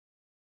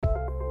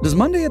Does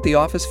Monday at the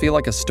office feel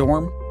like a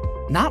storm?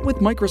 Not with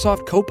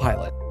Microsoft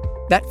Copilot.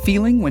 That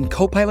feeling when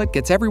Copilot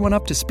gets everyone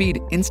up to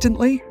speed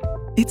instantly?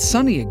 It's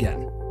sunny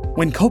again.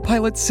 When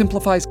Copilot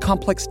simplifies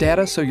complex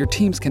data so your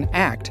teams can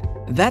act,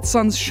 that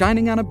sun's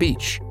shining on a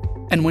beach.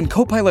 And when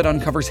Copilot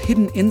uncovers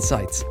hidden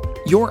insights,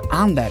 you're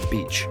on that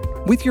beach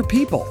with your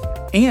people,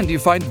 and you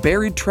find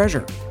buried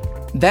treasure.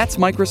 That's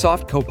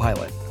Microsoft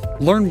Copilot.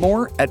 Learn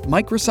more at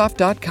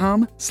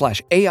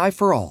Microsoft.com/AI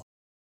for all.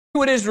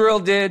 What Israel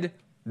did,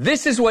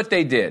 this is what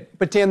they did.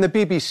 But Dan, the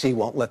BBC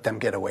won't let them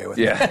get away with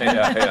it.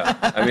 Yeah.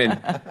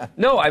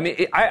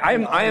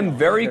 I am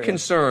very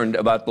concerned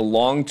about the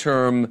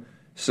long-term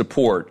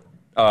support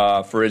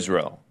for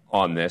Israel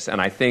on this,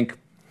 and I think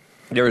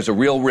there is a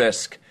real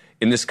risk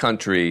in this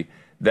country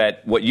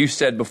that what you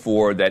said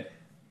before, that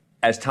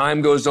as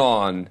time goes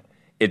on,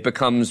 it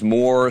becomes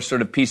more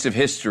sort of piece of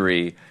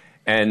history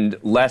and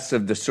less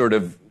of the sort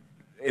of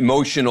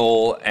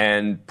emotional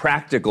and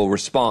practical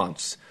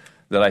response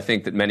that I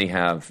think that many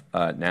have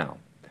now.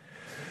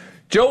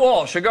 Joe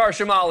Walsh, Hagar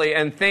Shamali,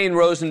 and Thane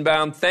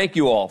Rosenbaum, thank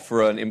you all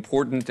for an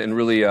important and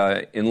really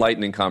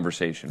enlightening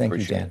conversation. Thank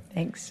you, Dan.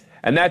 Thanks.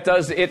 And that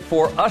does it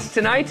for us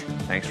tonight.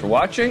 Thanks for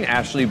watching.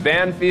 Ashley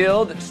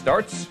Banfield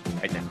starts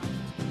right now.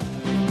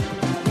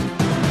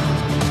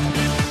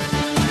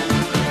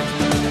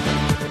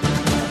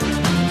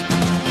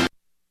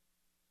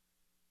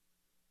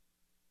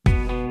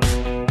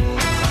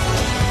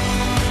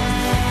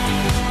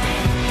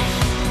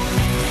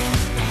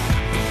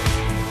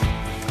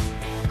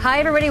 Hi,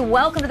 everybody.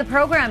 Welcome to the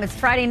program. It's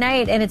Friday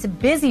night, and it's a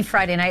busy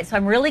Friday night, so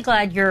I'm really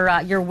glad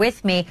you're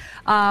with me.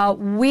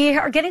 We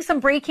are getting some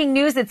breaking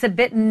news. It's a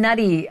bit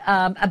nutty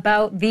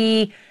about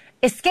the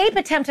escape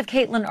attempt of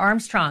Caitlin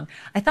Armstrong.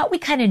 I thought we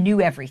kind of knew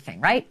everything,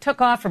 right?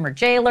 Took off from her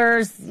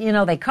jailers. You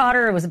know, they caught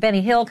her. It was a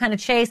Benny Hill kind of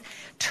chase.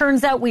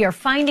 Turns out we are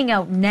finding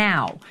out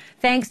now,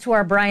 thanks to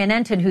our Brian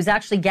Enton, who's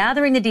actually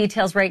gathering the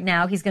details right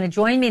now. He's going to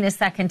join me in a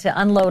second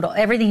to unload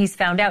everything he's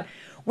found out.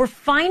 We're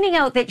finding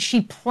out that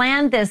she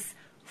planned this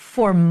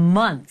for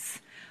months.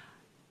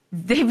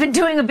 They've been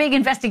doing a big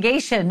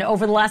investigation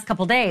over the last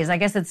couple of days. I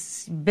guess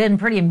it's been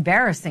pretty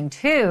embarrassing,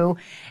 too.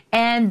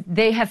 And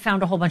they have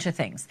found a whole bunch of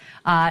things.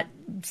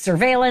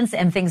 Surveillance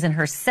and things in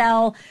her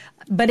cell.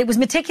 But it was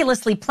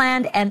meticulously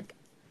planned. And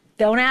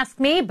don't ask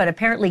me, but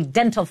apparently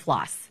dental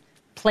floss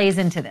plays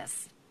into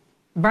this.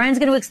 Brian's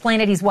going to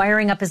explain it. He's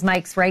wiring up his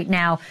mics right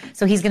now,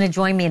 so he's going to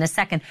join me in a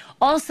second.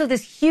 Also,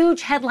 this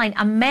huge headline,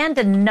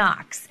 Amanda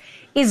Knox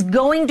is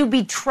going to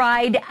be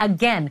tried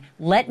again.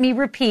 Let me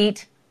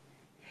repeat.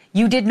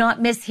 You did not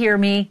mishear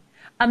me.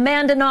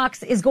 Amanda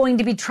Knox is going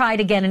to be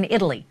tried again in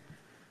Italy.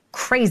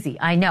 Crazy,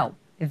 I know.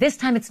 This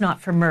time it's not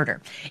for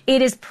murder.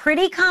 It is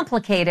pretty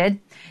complicated.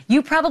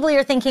 You probably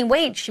are thinking,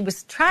 wait, she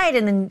was tried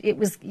and then it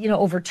was,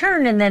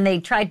 overturned and then they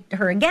tried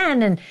her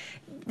again and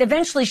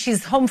eventually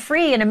she's home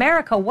free in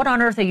America. What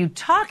on earth are you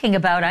talking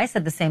about? I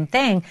said the same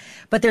thing,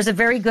 but there's a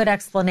very good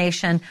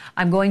explanation.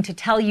 I'm going to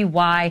tell you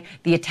why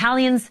the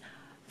Italians,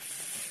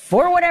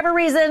 for whatever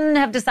reason,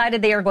 have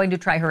decided they are going to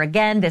try her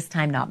again, this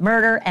time not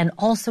murder. And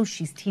also,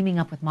 she's teaming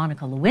up with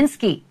Monica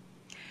Lewinsky.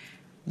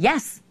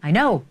 Yes, I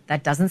know,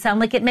 that doesn't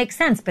sound like it makes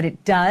sense, but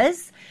it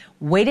does.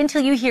 Wait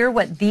until you hear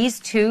what these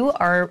two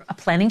are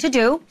planning to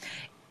do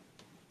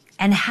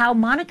and how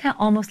Monica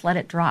almost let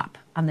it drop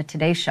on the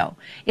Today Show.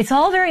 It's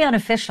all very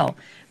unofficial,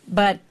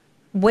 but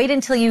wait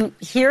until you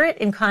hear it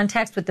in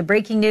context with the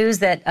breaking news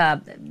that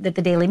the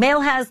Daily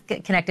Mail has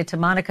connected to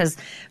Monica's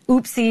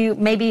oopsie,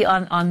 maybe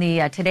on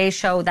the Today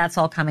Show. That's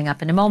all coming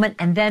up in a moment.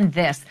 And then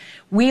this.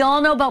 We all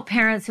know about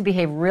parents who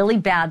behave really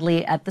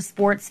badly at the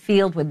sports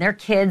field when their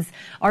kids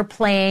are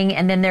playing,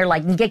 and then they're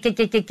like, get,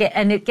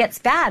 and it gets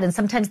bad, and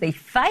sometimes they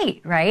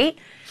fight, right?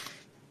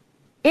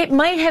 It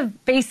might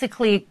have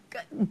basically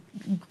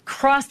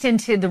crossed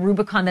into the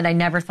Rubicon that I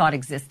never thought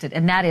existed,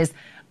 and that is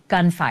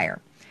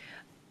gunfire.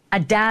 A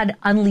dad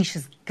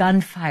unleashes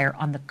gunfire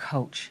on the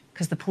coach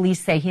because the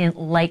police say he didn't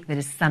like that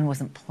his son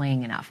wasn't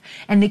playing enough.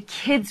 And the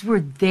kids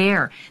were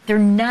there. They're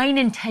 9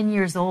 and 10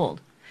 years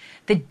old.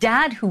 The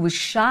dad who was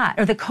shot,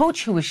 or the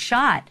coach who was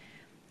shot,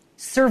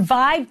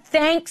 survived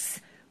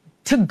thanks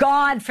to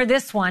God for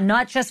this one,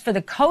 not just for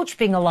the coach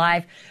being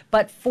alive,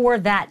 but for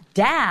that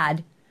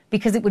dad,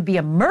 because it would be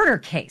a murder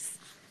case.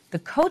 The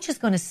coach is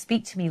going to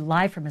speak to me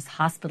live from his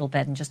hospital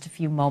bed in just a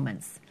few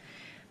moments.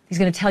 He's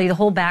going to tell you the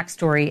whole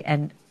backstory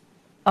and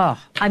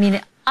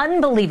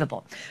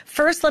unbelievable.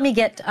 First, let me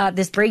get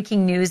this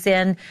breaking news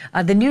in.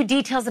 The new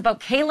details about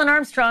Caitlin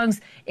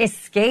Armstrong's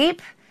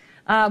escape.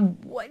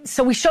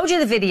 So we showed you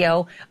the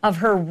video of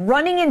her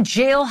running in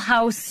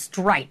jailhouse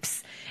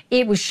stripes.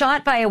 It was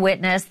shot by a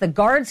witness. The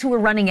guards who were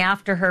running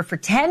after her for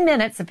 10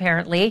 minutes,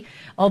 apparently,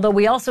 although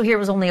we also hear it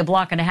was only a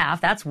block and a half.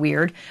 That's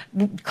weird.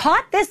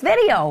 Caught this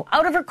video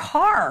out of her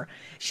car.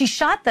 She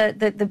shot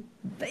the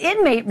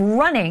inmate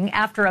running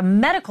after a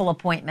medical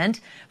appointment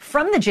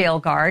from the jail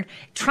guard,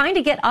 trying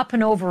to get up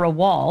and over a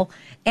wall.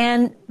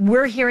 And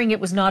we're hearing it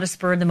was not a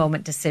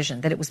spur-of-the-moment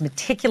decision, that it was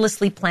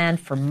meticulously planned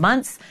for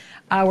months.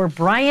 Our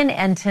Brian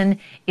Enton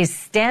is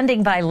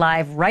standing by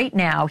live right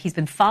now. He's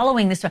been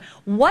following this.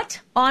 What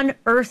on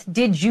earth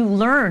did you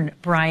learn,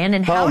 Brian?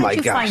 And how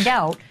did you find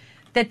out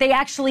that they've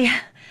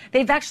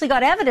actually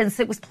got evidence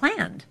that was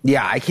planned?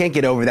 Yeah, I can't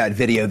get over that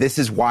video. This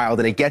is wild.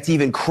 And it gets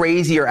even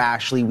crazier,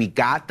 Ashley. We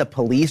got the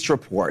police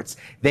reports.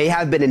 They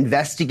have been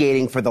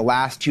investigating for the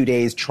last 2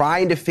 days,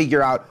 trying to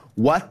figure out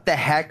what the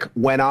heck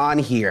went on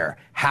here.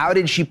 How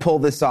did she pull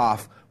this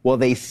off? Well,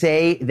 they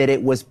say that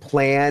it was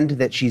planned,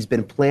 that she's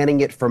been planning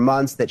it for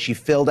months, that she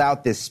filled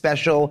out this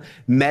special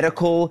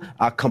medical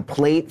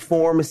complaint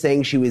form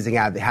saying she was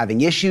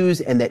having issues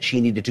and that she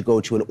needed to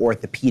go to an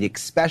orthopedic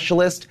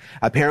specialist.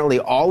 Apparently,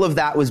 all of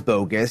that was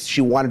bogus.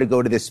 She wanted to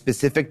go to this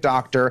specific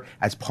doctor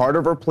as part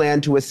of her plan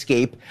to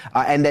escape,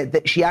 and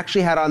that she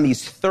actually had on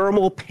these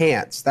thermal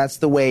pants. That's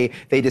the way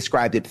they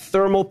described it.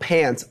 Thermal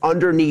pants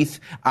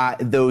underneath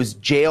those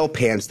jail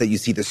pants that you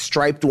see, the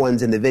striped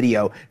ones in the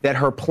video, that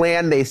her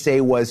plan, they say,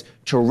 was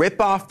to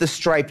rip off the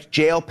striped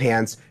jail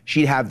pants.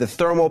 She'd have the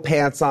thermal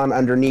pants on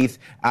underneath,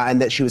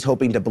 and that she was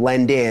hoping to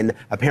blend in.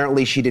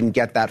 Apparently, she didn't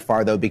get that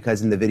far, though,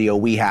 because in the video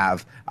we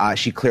have,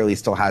 she clearly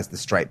still has the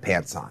striped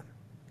pants on.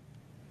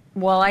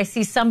 Well, I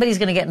see somebody's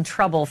going to get in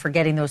trouble for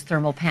getting those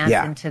thermal pants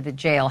into the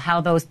jail. How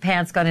those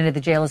pants got into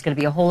the jail is going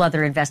to be a whole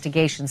other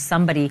investigation.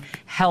 Somebody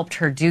helped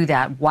her do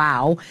that.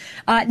 Wow.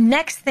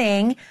 Next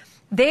thing,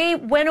 they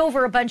went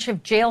over a bunch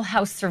of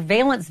jailhouse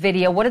surveillance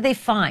video. What did they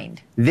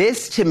find?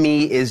 This, to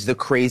me, is the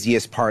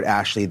craziest part,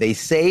 Ashley. They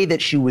say that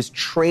she was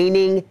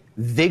training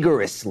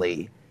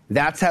vigorously.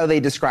 That's how they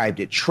described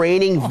it,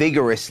 training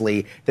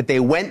vigorously, that they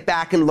went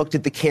back and looked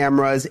at the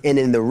cameras and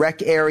in the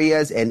rec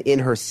areas and in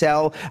her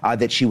cell,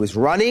 that she was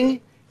running,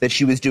 that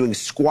she was doing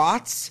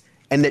squats,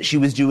 and that she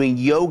was doing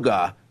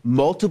yoga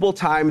multiple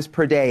times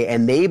per day.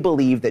 And they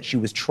believe that she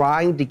was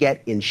trying to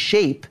get in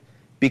shape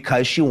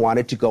because she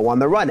wanted to go on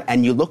the run.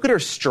 And you look at her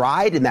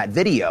stride in that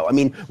video. I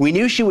mean, we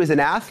knew she was an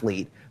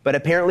athlete, but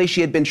apparently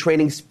she had been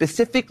training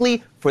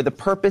specifically for the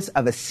purpose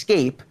of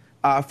escape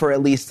for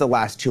at least the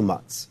last 2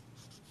 months.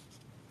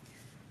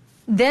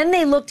 Then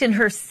they looked in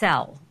her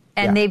cell,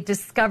 and they've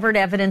discovered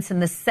evidence in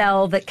the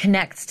cell that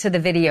connects to the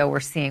video we're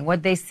seeing.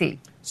 What'd they see?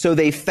 So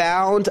they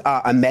found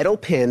a metal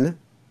pin,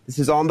 this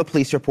is on the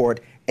police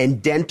report,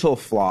 and dental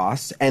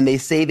floss, and they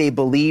say they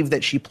believe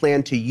that she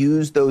planned to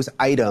use those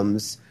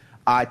items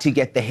to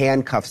get the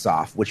handcuffs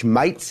off, which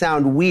might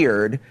sound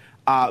weird,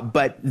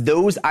 but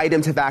those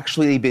items have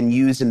actually been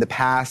used in the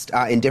past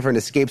in different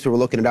escapes. We were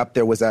looking it up.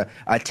 There was a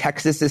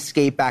Texas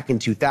escape back in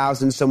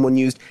 2000. Someone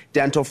used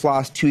dental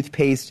floss,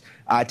 toothpaste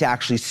to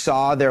actually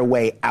saw their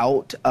way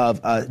out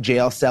of a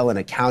jail cell in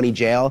a county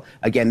jail.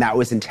 Again, that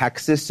was in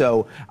Texas.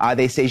 So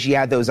they say she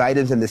had those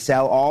items in the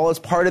cell, all as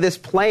part of this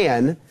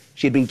plan.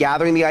 She had been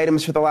gathering the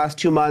items for the last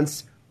 2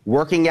 months,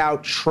 working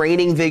out,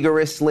 training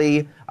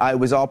vigorously. It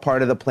was all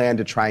part of the plan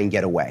to try and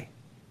get away.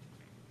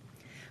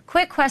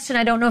 Quick question.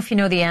 I don't know if you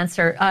know the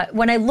answer.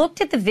 When I looked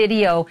at the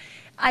video,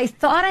 I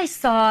thought I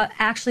saw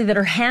actually that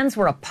her hands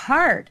were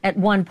apart at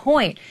one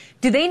point.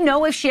 Do they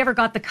know if she ever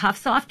got the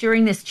cuffs off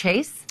during this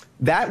chase?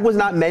 That was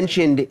not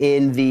mentioned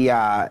in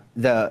the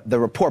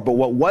report, but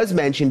what was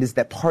mentioned is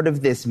that part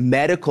of this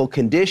medical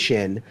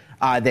condition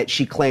that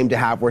she claimed to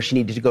have, where she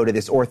needed to go to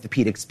this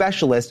orthopedic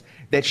specialist,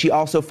 that she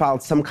also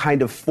filed some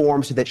kind of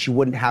form so that she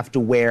wouldn't have to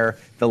wear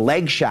the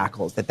leg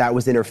shackles, that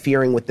was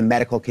interfering with the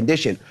medical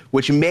condition,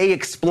 which may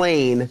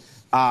explain,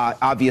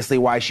 obviously,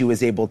 why she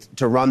was able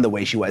to run the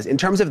way she was. In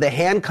terms of the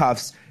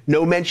handcuffs,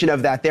 no mention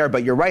of that there,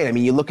 but you're right. I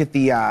mean, you look at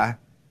the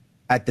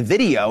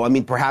video, I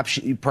mean, perhaps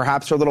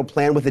her little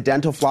plan with the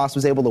dental floss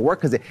was able to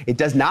work, because it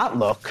does not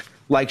look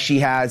like she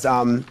has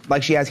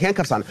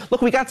handcuffs on.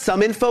 Look, we got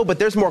some info, but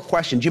there's more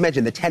questions. You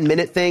mentioned the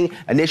 10-minute thing.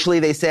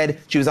 Initially, they said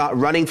she was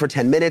running for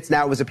 10 minutes.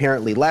 Now it was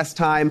apparently less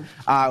time.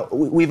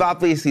 We've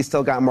obviously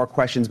still got more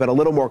questions, but a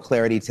little more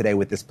clarity today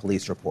with this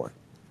police report.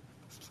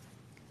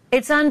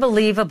 It's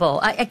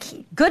unbelievable.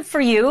 Good for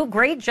you.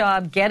 Great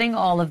job getting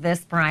all of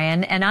this,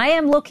 Brian. And I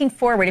am looking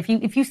forward,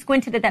 if you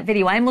squinted at that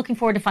video, I am looking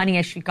forward to finding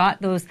if she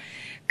got those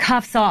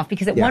cuffs off,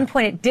 because at one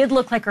point it did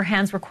look like her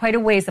hands were quite a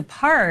ways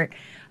apart.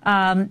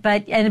 And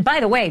by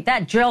the way,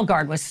 that jail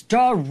guard was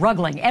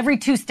struggling. Every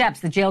 2 steps,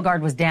 the jail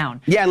guard was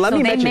down. Yeah,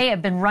 and they may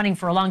have been running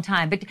for a long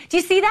time. But do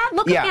you see that?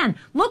 Look again.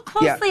 Look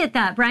closely at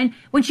that, Brian.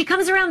 When she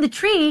comes around the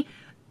tree,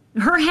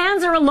 her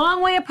hands are a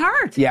long way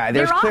apart. Yeah,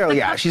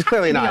 she's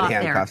clearly not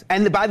handcuffed.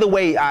 And by the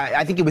way,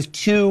 I think it was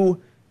 2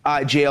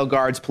 jail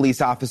guards, police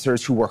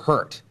officers who were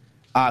hurt,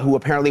 who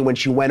apparently when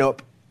she went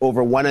up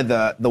over one of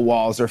the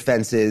walls or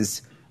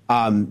fences,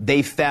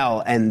 they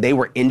fell and they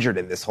were injured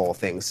in this whole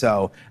thing.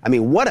 So, I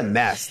mean, what a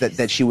mess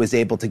that she was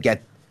able to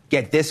get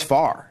this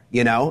far,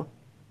 you know?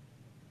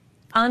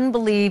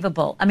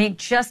 Unbelievable. I mean,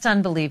 just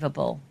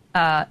unbelievable.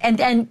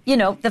 And you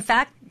know, the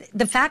fact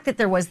that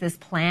there was this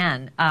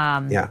plan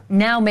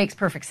now makes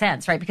perfect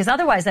sense, right? Because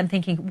otherwise I'm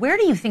thinking, where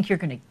do you think you're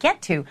going to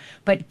get to?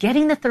 But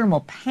getting the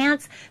thermal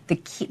pants, the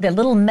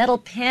little metal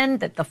pin,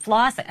 the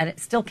floss, and I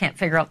still can't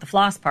figure out the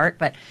floss part,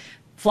 but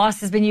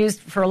floss has been used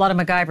for a lot of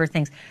MacGyver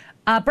things.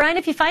 Brian,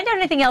 if you find out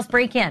anything else,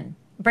 break in.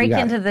 break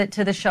into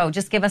the show.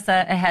 Just give us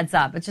a heads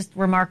up. It's just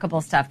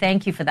remarkable stuff.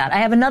 Thank you for that. I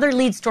have another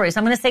lead story, so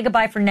I'm going to say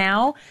goodbye for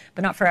now,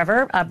 but not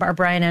forever. Our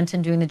Brian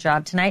Enton doing the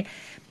job tonight.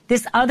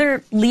 This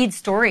other lead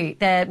story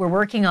that we're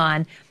working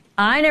on,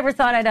 I never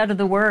thought I'd utter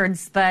the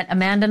words, but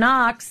Amanda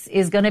Knox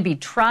is going to be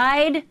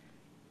tried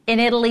in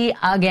Italy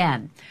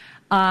again.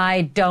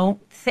 I'm going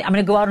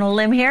to go out on a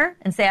limb here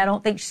and say I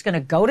don't think she's going to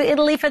go to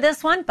Italy for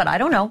this one, but I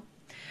don't know.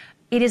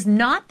 It is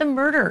not the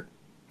murder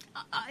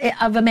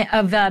of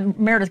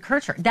Meredith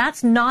Kercher.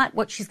 That's not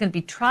what she's going to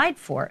be tried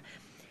for.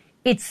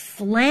 It's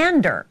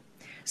slander.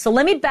 So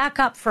let me back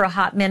up for a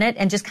hot minute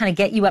and just kind of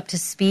get you up to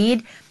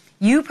speed.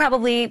 You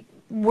probably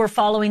were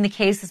following the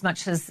case as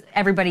much as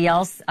everybody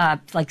else.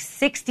 Like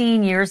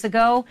 16 years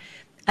ago,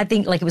 I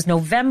think like it was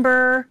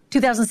November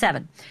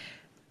 2007.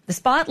 The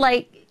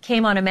spotlight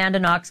came on Amanda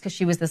Knox because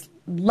she was this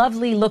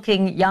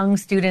lovely-looking young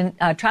student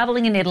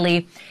traveling in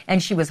Italy,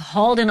 and she was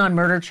hauled in on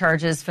murder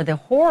charges for the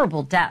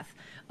horrible death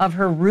of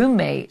her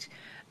roommate,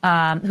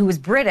 who was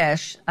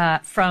British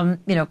from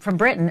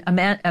Britain.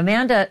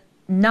 Amanda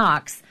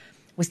Knox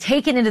was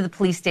taken into the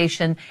police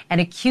station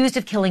and accused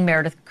of killing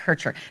Meredith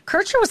Kercher.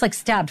 Kercher was like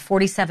stabbed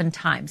 47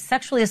 times,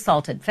 sexually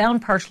assaulted,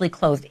 found partially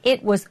clothed.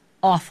 It was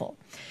awful.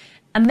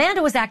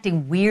 Amanda was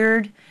acting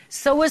weird.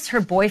 So was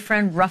her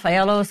boyfriend,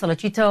 Raffaello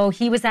Sollecito.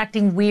 He was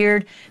acting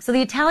weird. So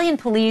the Italian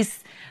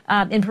police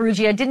in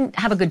Perugia didn't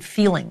have a good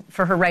feeling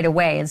for her right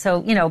away. And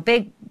so,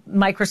 big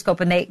microscope,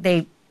 and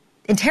they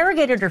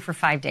interrogated her for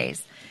 5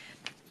 days.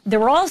 There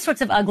were all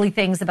sorts of ugly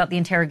things about the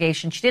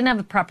interrogation. She didn't have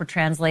a proper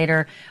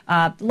translator,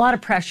 a lot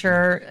of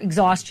pressure,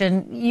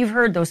 exhaustion. You've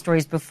heard those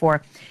stories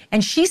before.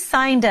 And she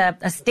signed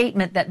a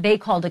statement that they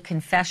called a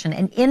confession.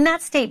 And in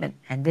that statement,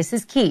 and this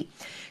is key,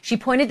 she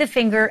pointed the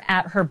finger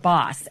at her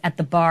boss at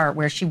the bar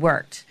where she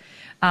worked,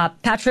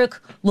 Patrick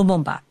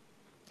Lumumba,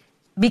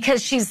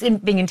 because she's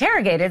being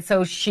interrogated.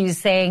 So she's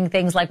saying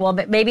things like, well,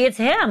 maybe it's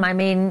him. I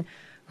mean,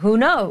 who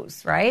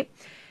knows, right?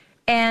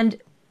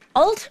 And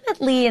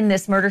ultimately, in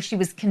this murder, she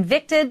was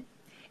convicted,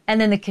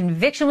 and then the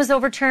conviction was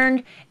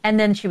overturned, and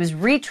then she was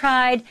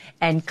retried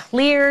and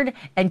cleared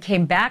and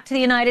came back to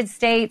the United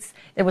States.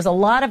 There was a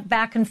lot of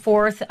back and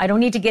forth. I don't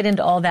need to get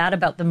into all that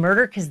about the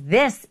murder, because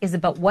this is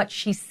about what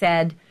she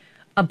said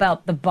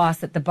about the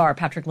boss at the bar,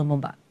 Patrick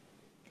Lumumba.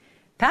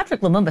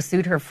 Patrick Lumumba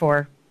sued her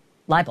for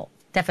libel,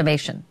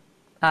 defamation.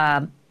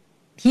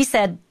 He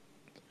said,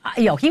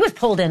 he was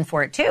pulled in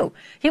for it too.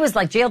 He was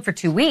like jailed for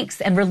 2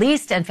 weeks and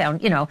released and found,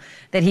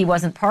 that he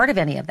wasn't part of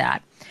any of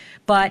that.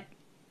 But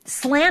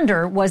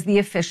slander was the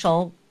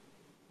official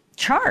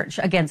charge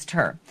against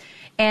her.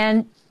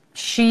 And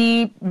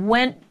she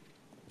went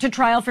to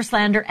trial for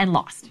slander and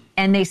lost.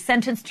 And they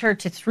sentenced her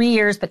to 3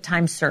 years, but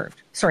time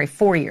served.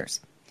 4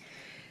 years.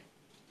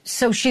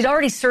 So she'd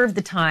already served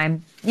the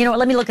time.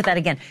 Let me look at that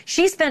again.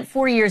 She spent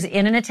 4 years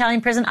in an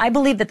Italian prison. I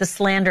believe that the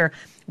slander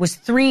was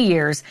 3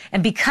 years.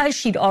 And because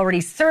she'd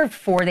already served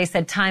 4, they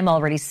said time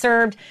already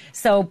served.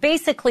 So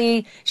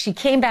basically, she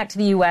came back to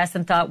the U.S.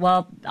 and thought,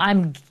 well,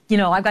 I've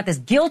got this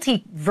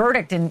guilty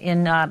verdict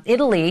in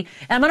Italy,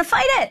 and I'm going to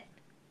fight it.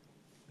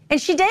 And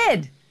she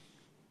did.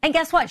 And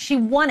guess what? She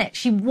won it.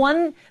 She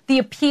won the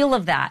appeal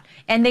of that.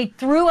 And they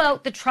threw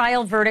out the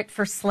trial verdict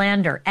for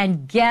slander.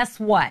 And guess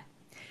what?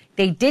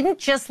 They didn't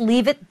just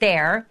leave it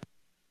there.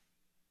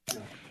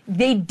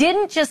 They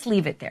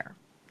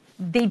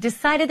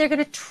decided they're going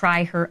to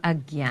try her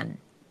again.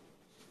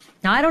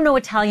 Now, I don't know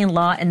Italian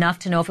law enough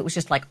to know if it was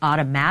just like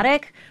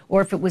automatic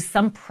or if it was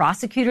some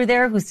prosecutor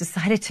there who's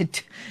decided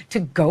to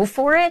go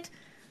for it.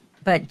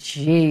 But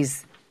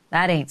geez,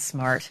 that ain't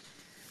smart.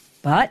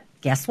 But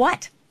guess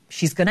what?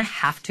 She's going to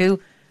have to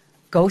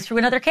go through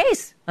another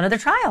case, another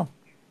trial.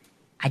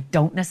 I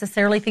don't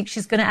necessarily think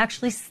she's going to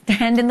actually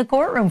stand in the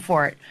courtroom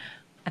for it.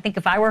 I think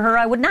if I were her,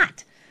 I would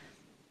not.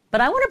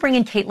 But I want to bring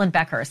in Caitlin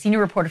Becker, a senior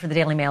reporter for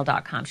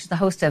thedailymail.com. She's the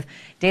host of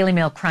Daily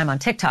Mail Crime on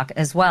TikTok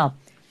as well.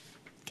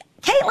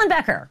 Caitlin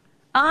Becker,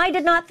 I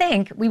did not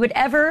think we would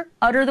ever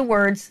utter the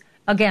words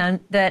again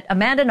that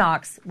Amanda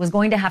Knox was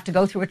going to have to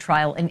go through a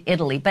trial in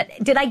Italy. But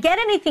did I get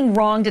anything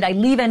wrong? Did I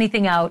leave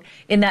anything out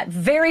in that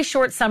very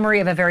short summary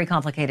of a very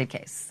complicated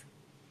case?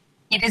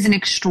 It is an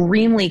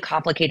extremely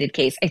complicated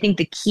case. I think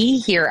the key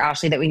here,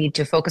 Ashley, that we need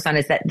to focus on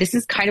is that this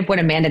is kind of what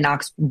Amanda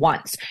Knox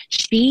wants.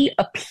 She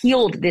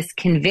appealed this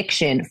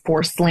conviction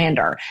for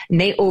slander,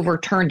 and they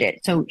overturned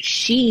it. So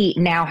she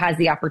now has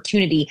the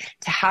opportunity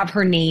to have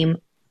her name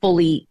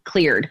fully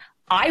cleared.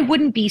 I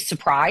wouldn't be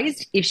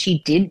surprised if she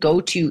did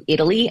go to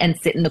Italy and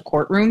sit in the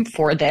courtroom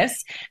for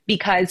this,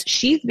 because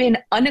she's been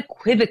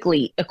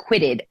unequivocally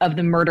acquitted of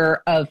the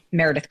murder of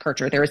Meredith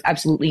Kercher. There is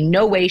absolutely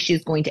no way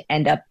she's going to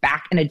end up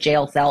back in a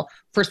jail cell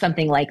for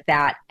something like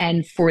that.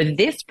 And for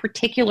this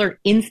particular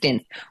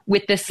instance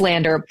with the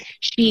slander,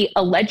 she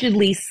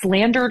allegedly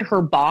slandered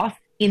her boss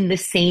in the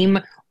same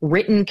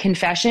written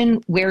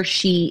confession where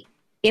she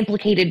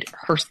implicated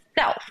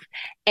herself.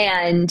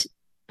 And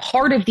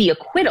part of the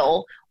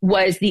acquittal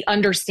was the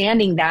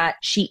understanding that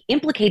she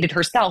implicated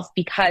herself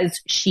because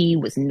she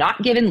was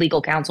not given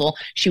legal counsel,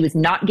 she was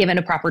not given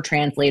a proper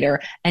translator,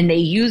 and they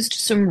used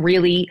some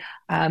really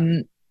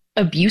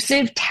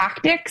abusive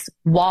tactics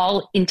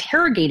while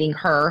interrogating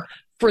her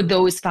for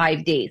those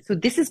 5 days. So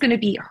this is going to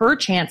be her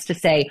chance to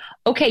say,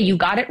 okay, you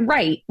got it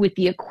right with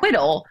the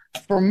acquittal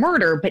for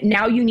murder, but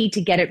now you need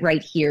to get it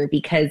right here,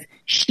 because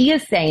she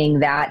is saying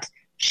that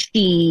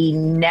she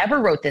never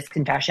wrote this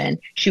confession.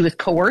 She was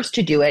coerced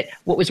to do it.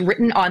 What was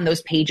written on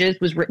those pages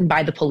was written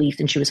by the police,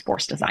 and she was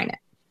forced to sign it.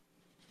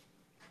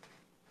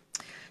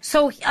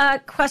 So,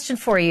 question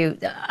for you.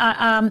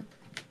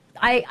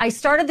 I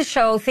started the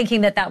show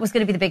thinking that was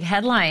going to be the big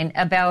headline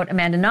about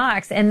Amanda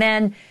Knox, and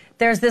then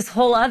there's this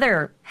whole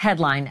other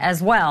headline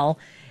as well,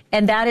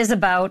 and that is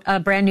about a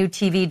brand new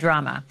TV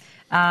drama.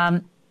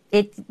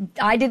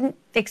 I didn't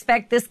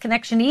expect this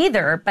connection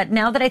either, but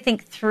now that I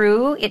think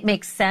through, it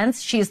makes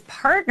sense. She's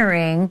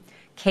partnering,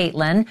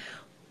 Caitlin,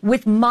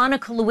 with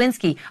Monica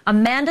Lewinsky.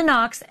 Amanda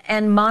Knox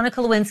and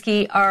Monica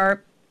Lewinsky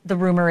are, the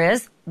rumor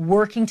is,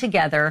 working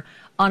together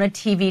on a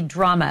TV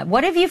drama.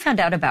 What have you found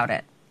out about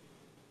it?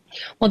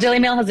 Well, Daily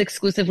Mail has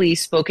exclusively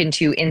spoken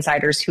to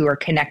insiders who are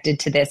connected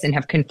to this and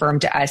have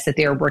confirmed to us that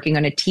they are working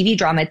on a TV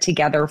drama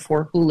together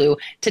for Hulu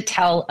to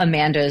tell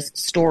Amanda's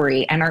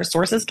story. And our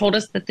sources told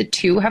us that the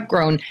two have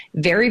grown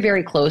very,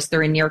 very close.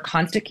 They're in near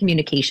constant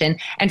communication.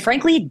 And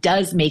frankly, it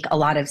does make a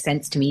lot of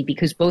sense to me,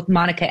 because both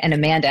Monica and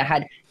Amanda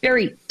had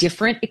very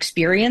different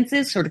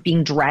experiences, sort of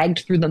being dragged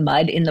through the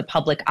mud in the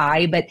public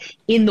eye. But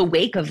in the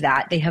wake of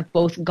that, they have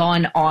both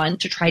gone on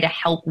to try to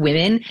help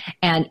women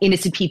and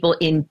innocent people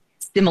in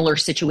similar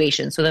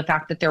situations. So the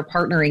fact that they're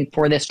partnering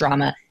for this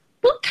drama,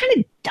 well,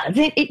 it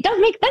does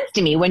make sense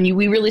to me when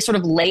we really sort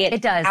of lay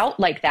it out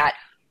like that.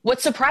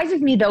 What surprises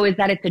me, though, is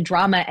that it's a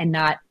drama and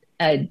not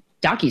a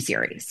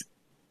docuseries.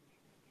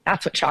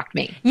 That's what shocked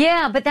me.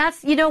 Yeah, but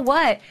that's, you know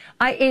what?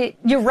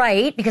 You're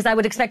right, because I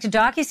would expect a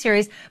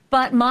docuseries,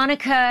 but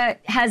Monica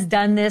has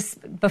done this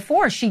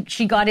before.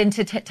 She got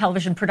into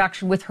television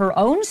production with her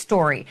own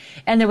story,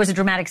 and there was a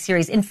dramatic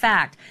series. In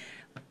fact,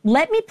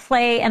 let me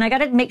play, and I got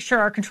to make sure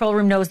our control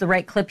room knows the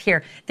right clip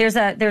here. There's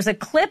a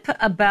clip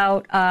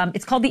about,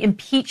 it's called the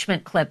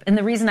impeachment clip. And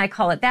the reason I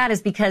call it that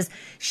is because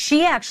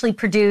she actually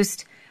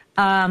produced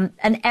an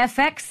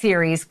FX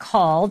series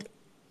called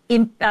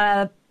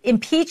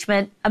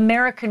Impeachment,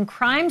 American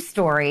Crime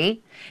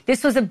Story.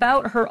 This was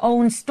about her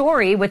own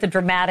story with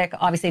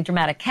obviously a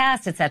dramatic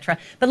cast, etc.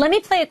 But let me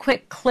play a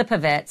quick clip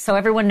of it so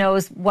everyone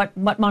knows what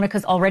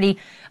Monica's already,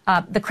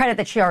 the credit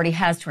that she already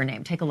has to her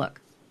name. Take a look.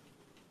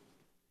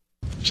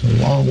 It's a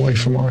long way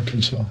from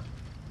Arkansas.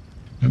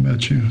 How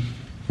about you?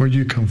 Where'd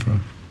you come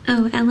from?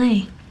 Oh,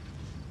 L.A.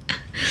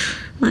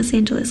 Los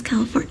Angeles,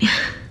 California.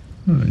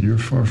 Oh, you're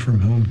far from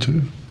home,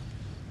 too.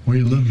 Where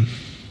you living?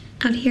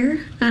 Out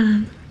here,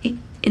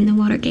 in the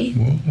Watergate.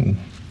 Whoa,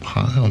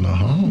 high on the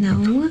hog.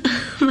 No,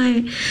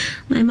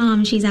 my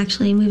mom, she's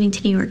actually moving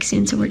to New York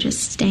soon, so we're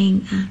just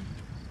staying,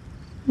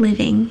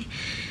 living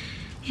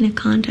in a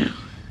condo.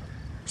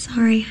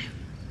 Sorry,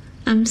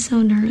 I'm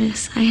so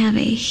nervous. I have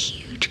a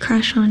huge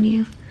crush on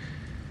you.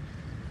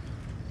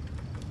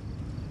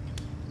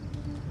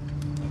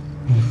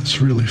 Well,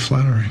 that's really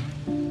flattering.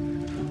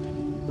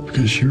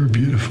 Because you're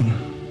beautiful.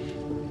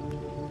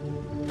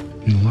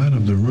 You light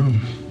up the room.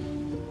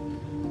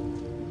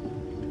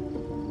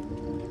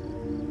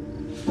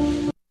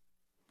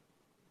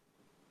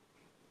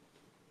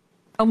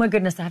 Oh my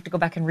goodness, I have to go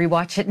back and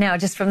rewatch it now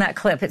just from that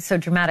clip. It's so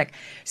dramatic.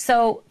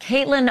 So,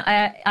 Caitlin,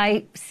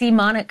 I see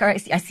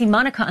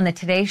Monica on the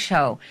Today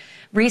Show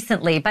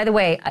recently. By the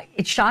way,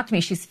 it shocked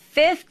me. She's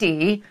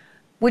 50,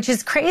 which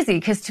is crazy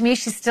because to me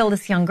she's still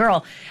this young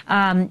girl.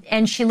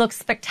 And she looks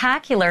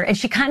spectacular. And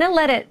she kind of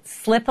let it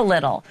slip a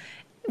little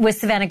with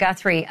Savannah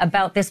Guthrie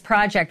about this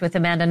project with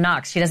Amanda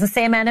Knox. She doesn't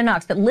say Amanda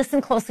Knox, but listen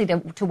closely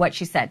to what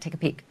she said. Take a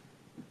peek.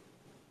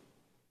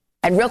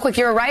 And real quick,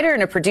 you're a writer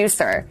and a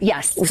producer.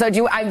 Yes. So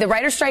the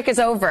writer's strike is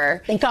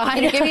over. Thank God.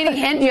 Can you give me any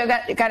hint? You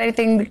got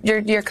anything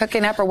you're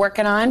cooking up or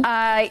working on?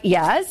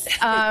 Yes.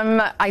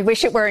 I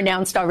wish it were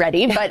announced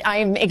already, but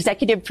I'm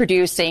executive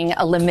producing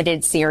a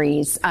limited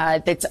series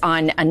that's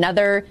on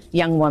another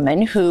young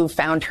woman who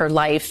found her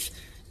life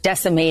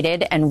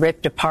decimated and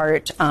ripped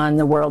apart on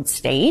the world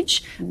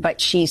stage,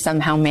 but she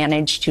somehow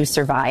managed to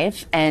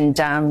survive. And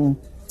I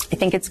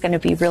think it's going to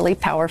be really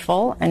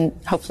powerful, and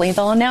hopefully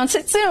they'll announce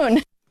it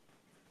soon.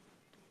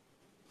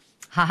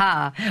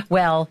 Haha.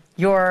 Well,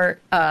 your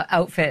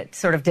outfit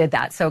sort of did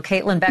that. So,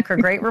 Caitlin Becker,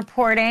 great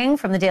reporting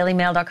from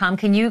thedailymail.com.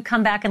 Can you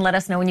come back and let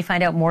us know when you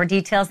find out more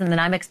details? And then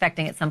I'm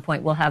expecting at some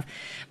point we'll have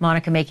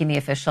Monica making the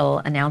official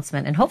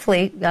announcement and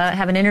hopefully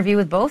have an interview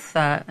with both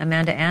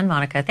Amanda and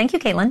Monica. Thank you,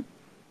 Caitlin.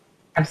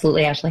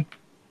 Absolutely, Ashley.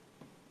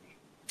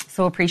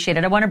 So appreciate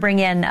it. I want to bring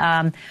in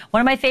one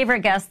of my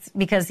favorite guests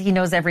because he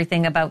knows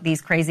everything about these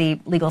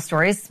crazy legal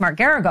stories. Mark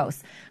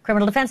Garagos,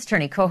 criminal defense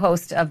attorney,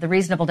 co-host of the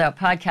Reasonable Doubt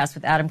podcast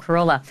with Adam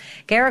Carolla.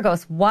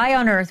 Garagos, why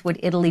on earth would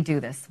Italy do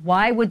this?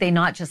 Why would they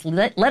not just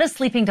let a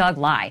sleeping dog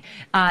lie?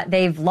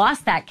 They've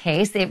lost that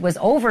case. It was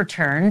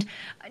overturned.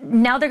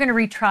 Now they're going to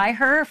retry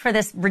her for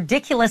this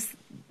ridiculous,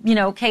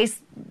 case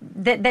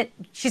that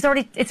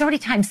it's already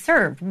time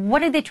served.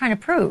 What are they trying to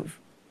prove?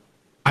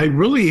 I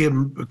really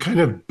am kind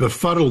of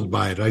befuddled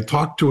by it. I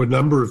talked to a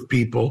number of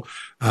people.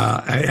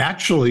 I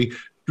actually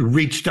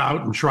reached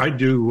out and tried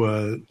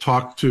to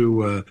talk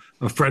to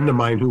a friend of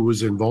mine who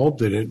was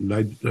involved in it, and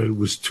it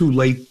was too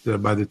late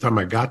by the time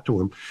I got to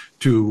him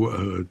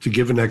to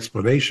give an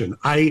explanation.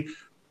 I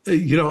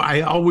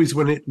always,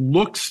 when it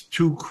looks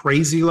too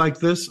crazy like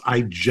this,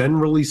 I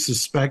generally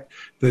suspect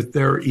that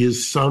there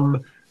is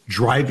some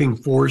driving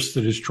force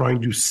that is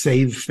trying to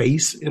save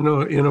face in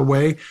a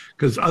way,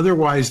 because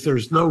otherwise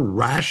there's no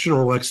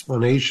rational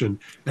explanation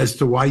as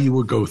to why you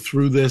would go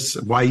through this,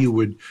 why you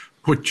would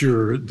put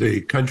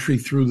the country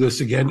through this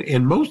again,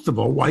 and most of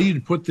all, why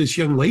you'd put this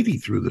young lady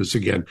through this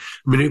again.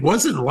 I mean, it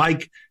wasn't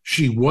like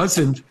she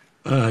wasn't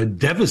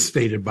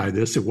devastated by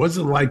this. It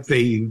wasn't like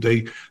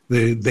they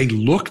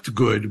looked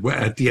good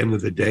at the end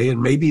of the day,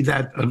 and maybe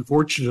that,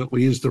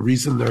 unfortunately, is the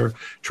reason they're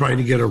trying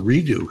to get a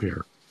redo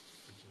here.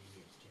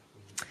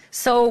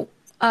 So,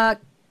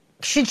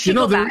 should she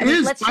go back? There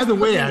is, by the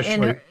way,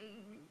 Ashley.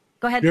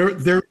 Go ahead.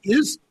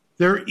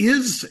 There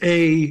is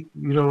a,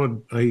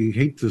 I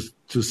hate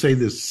to say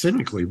this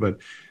cynically, but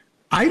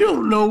I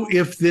don't know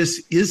if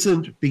this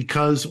isn't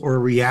because or a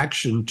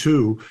reaction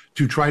to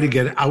try to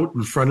get out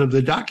in front of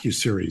the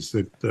docuseries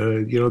that,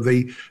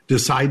 they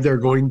decide they're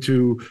going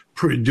to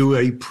do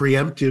a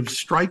preemptive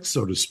strike,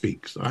 so to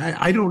speak. So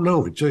I don't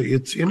know.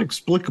 It's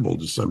inexplicable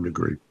to some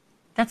degree.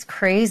 That's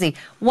crazy.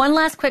 One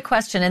last quick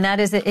question, and that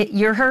is,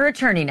 you're her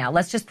attorney now.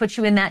 Let's just put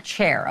you in that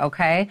chair,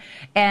 okay?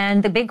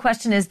 And the big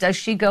question is, does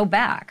she go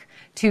back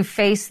to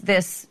face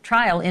this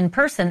trial in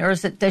person, or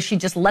does she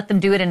just let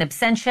them do it in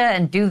absentia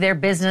and do their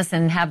business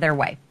and have their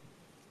way?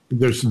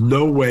 There's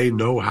no way,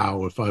 no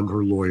how, if I'm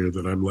her lawyer,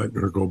 that I'm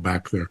letting her go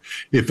back there.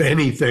 If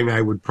anything,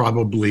 I would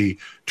probably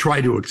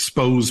try to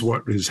expose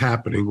what is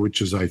happening,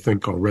 which is, I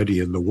think, already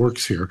in the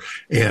works here,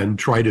 and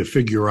try to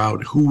figure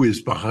out who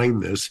is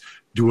behind this,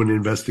 do an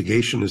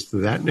investigation as to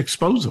that, and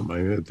expose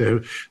them.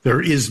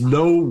 There is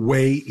no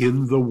way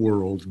in the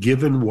world,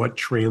 given what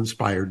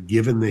transpired,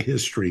 given the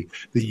history,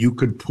 that you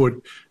could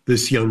put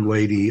this young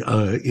lady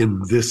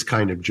in this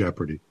kind of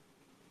jeopardy.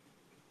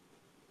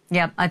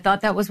 Yeah, I thought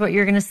that was what you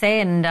were going to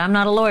say, and I'm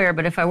not a lawyer,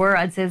 but if I were,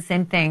 I'd say the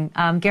same thing.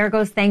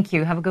 Garagos, thank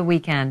you. Have a good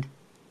weekend.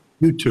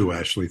 You too,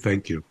 Ashley.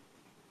 Thank you.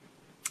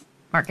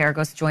 Mark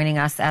Garagos joining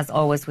us, as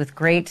always, with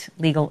great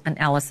legal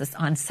analysis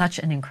on such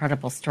an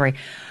incredible story.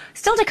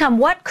 Still to come,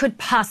 what could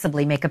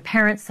possibly make a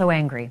parent so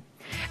angry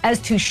as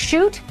to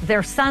shoot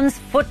their son's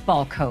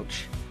football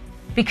coach?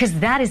 Because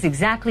that is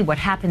exactly what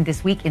happened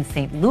this week in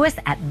St. Louis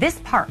at this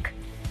park,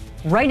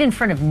 right in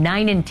front of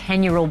 9 and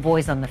 10-year-old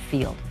boys on the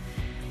field.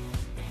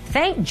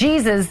 Thank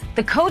Jesus,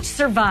 the coach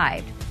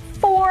survived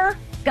 4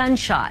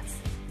 gunshots.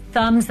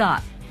 Thumbs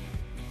up.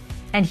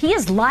 And he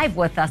is live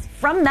with us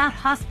from that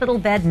hospital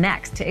bed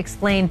next to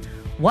explain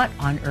what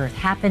on earth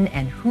happened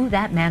and who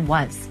that man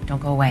was.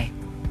 Don't go away.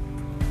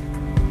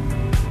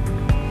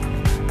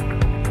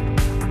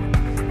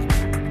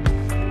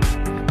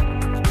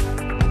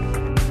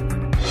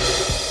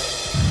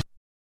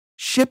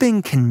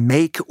 Shipping can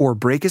make or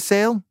break a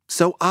sale,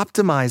 so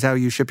optimize how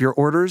you ship your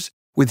orders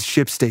with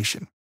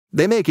ShipStation.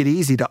 They make it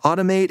easy to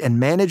automate and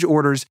manage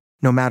orders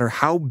no matter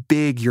how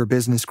big your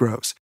business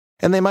grows.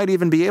 And they might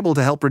even be able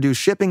to help reduce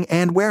shipping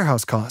and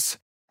warehouse costs.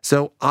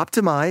 So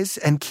optimize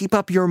and keep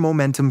up your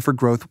momentum for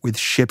growth with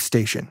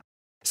ShipStation.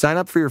 Sign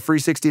up for your free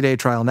 60-day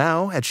trial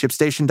now at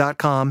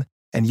ShipStation.com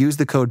and use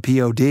the code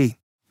POD.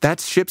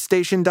 That's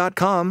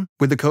ShipStation.com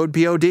with the code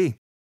POD.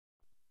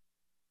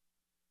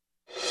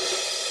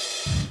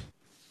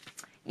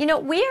 You know,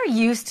 we are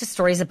used to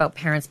stories about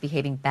parents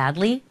behaving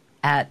badly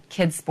at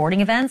kids'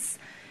 sporting events.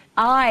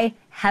 I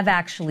have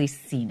actually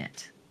seen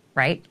it.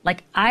 Right?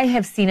 Like, I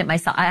have seen it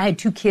myself. I had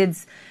 2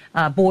 kids,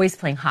 boys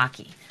playing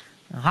hockey,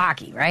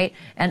 right?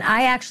 And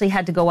I actually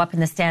had to go up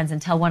in the stands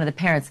and tell one of the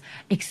parents,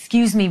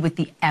 excuse me with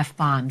the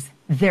F-bombs,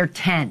 they're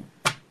 10.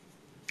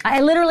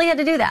 I literally had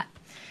to do that.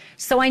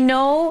 So I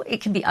know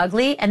it can be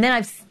ugly. And then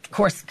I've, of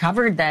course,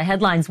 covered the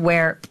headlines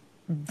where,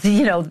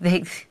 they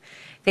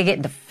get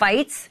into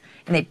fights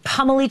and they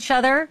pummel each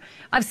other.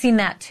 I've seen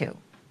that too.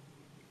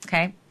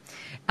 Okay?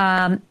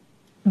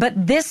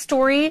 But this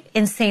story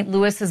in St.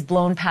 Louis has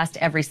blown past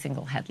every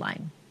single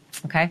headline,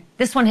 okay?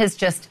 This one just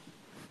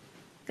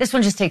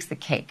takes the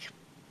cake.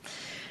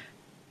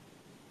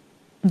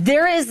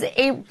 There is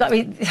 9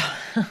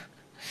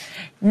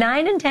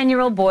 and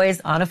 10-year-old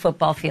boys on a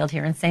football field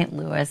here in St.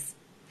 Louis,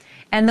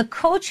 and the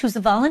coach, who's a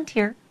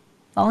volunteer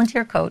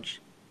coach,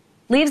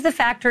 leaves the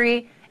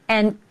factory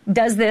and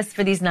does this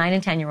for these 9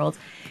 and 10-year-olds.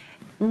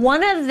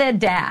 One of the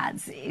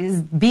dads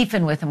is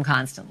beefing with him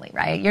constantly,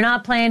 right? You're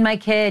not playing my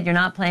kid. You're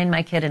not playing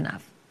my kid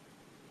enough.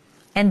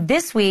 And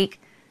this week,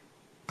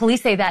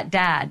 police say that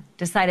dad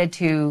decided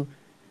to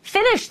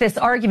finish this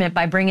argument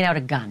by bringing out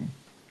a gun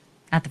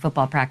at the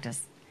football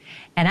practice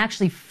and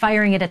actually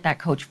firing it at that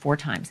coach 4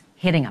 times,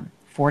 hitting him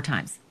 4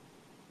 times.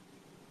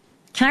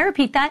 Can I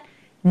repeat that?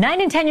 9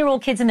 and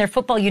 10-year-old kids in their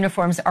football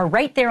uniforms are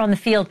right there on the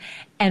field,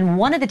 and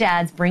one of the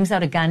dads brings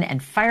out a gun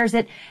and fires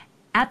it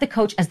at the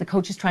coach as the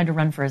coach is trying to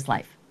run for his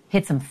life.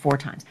 Hits him 4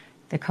 times.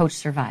 The coach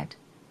survived.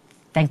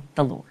 Thank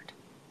the Lord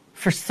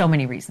for so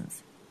many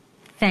reasons.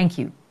 Thank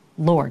you,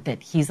 Lord,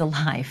 that he's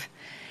alive.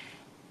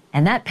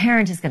 And that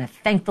parent is going to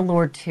thank the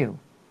Lord too,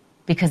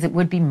 because it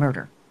would be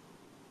murder.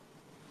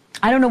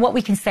 I don't know what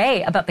we can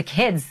say about the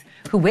kids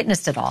who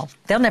witnessed it all.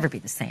 They'll never be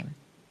the same.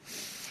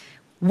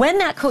 When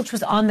that coach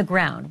was on the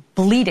ground,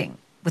 bleeding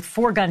with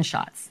 4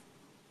 gunshots,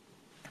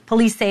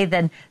 police say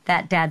then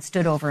that dad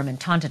stood over him and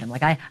taunted him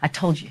like, I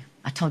told you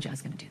I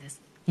was going to do this.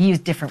 He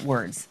used different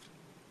words.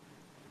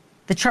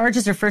 The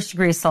charges are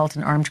first-degree assault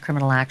and armed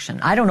criminal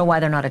action. I don't know why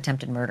they're not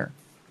attempted murder.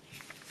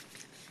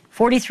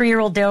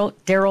 43-year-old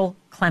Daryl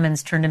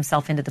Clemens turned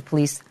himself into the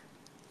police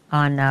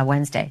on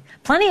Wednesday.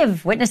 Plenty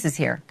of witnesses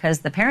here because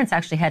the parents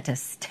actually had to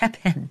step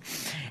in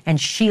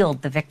and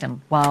shield the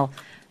victim while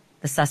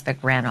the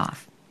suspect ran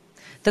off.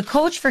 The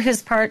coach, for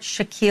his part,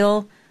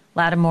 Shaquille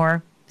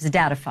Lattimore, is a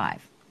dad of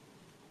 5,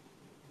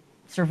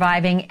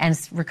 surviving and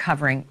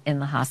recovering in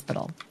the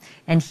hospital.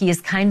 And he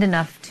is kind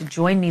enough to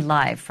join me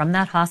live from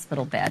that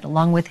hospital bed,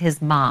 along with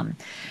his mom,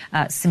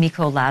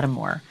 Sumiko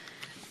Lattimore.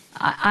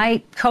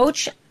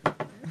 Coach,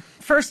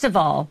 first of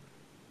all,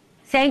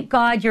 thank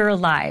God you're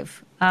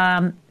alive.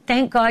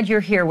 Thank God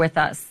you're here with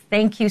us.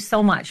 Thank you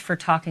so much for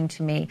talking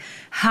to me.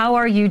 How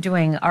are you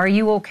doing? Are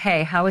you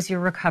okay? How is your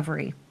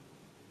recovery?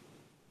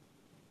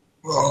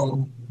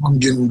 Well, I'm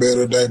getting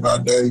better day by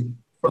day.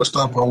 First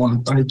off, I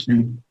want to thank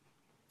you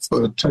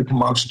for taking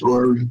my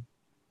story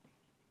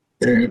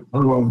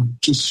and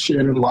just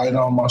shedding light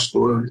on my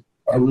story.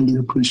 I really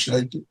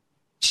appreciate it.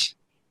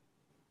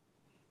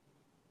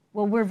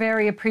 Well, we're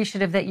very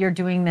appreciative that you're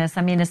doing this.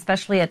 I mean,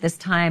 especially at this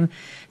time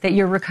that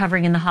you're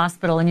recovering in the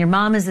hospital, and your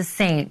mom is a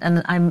saint.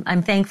 And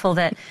I'm thankful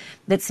that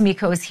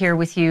Sumiko is here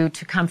with you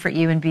to comfort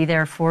you and be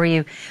there for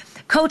you.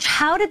 Coach,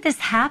 how did this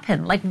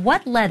happen? Like,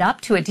 what led up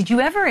to it? Did you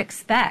ever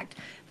expect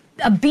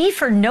a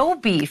beef or no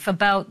beef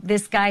about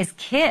this guy's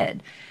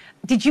kid?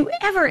 Did you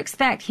ever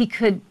expect he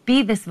could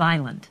be this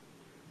violent?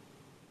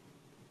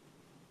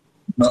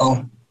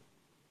 No.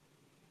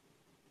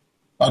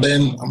 I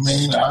didn't. I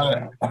mean,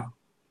 I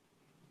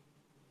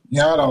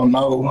don't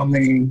know. I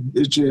mean,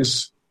 it's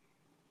just,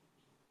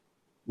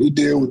 we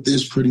deal with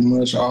this pretty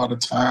much all the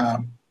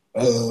time.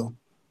 As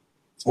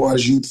far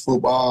as youth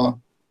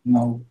football, you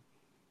know,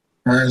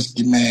 parents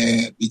get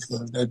mad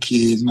because their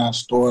kid's not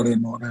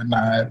starting or they're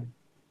not,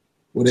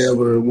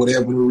 whatever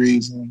the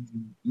reason,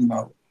 you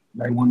know,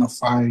 they want to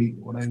fight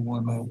or they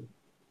want to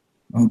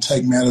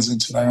take matters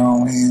into their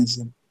own hands.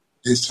 And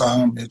this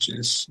time, it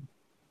just,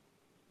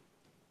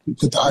 you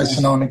put the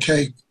icing on the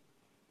cake.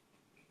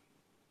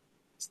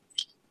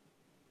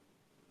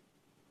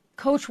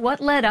 Coach,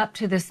 what led up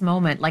to this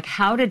moment? Like,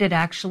 how did it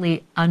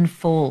actually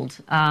unfold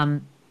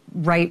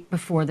right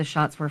before the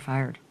shots were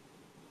fired?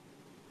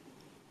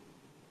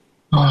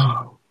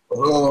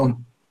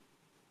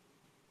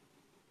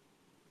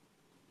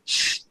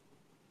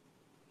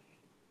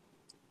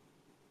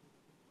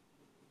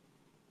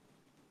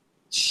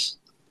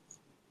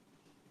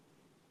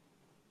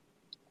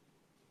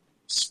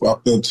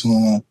 Swapped up to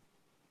him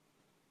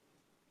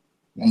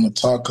on the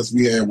talk because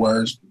we had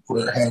words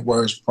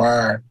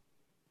prior.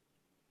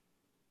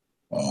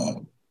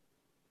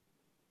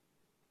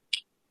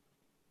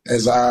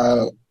 As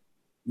I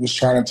was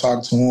trying to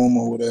talk to him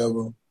or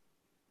whatever,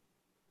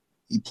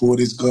 he pulled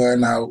his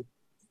gun out.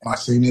 When I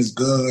seen his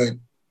gun,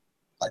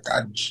 like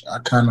I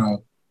kind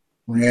of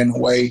ran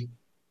away,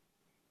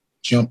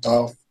 jumped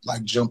off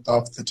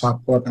the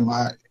top parking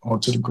lot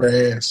onto the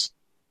grass,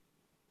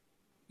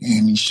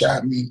 and he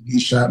shot me. He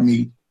shot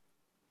me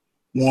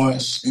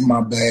once in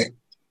my back,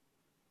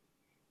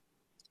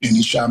 and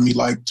he shot me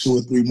like 2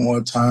 or 3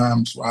 more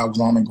times while I was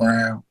on the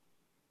ground.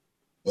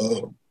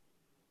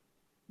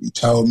 He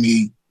told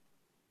me,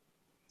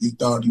 you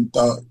thought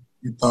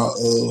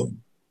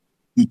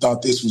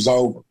this was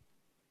over.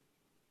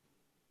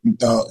 You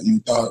thought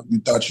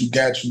you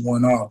got you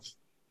one off.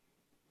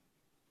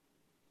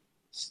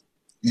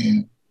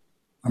 And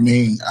I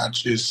mean, I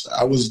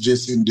was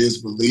just in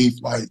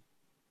disbelief, like,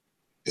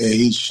 that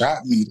he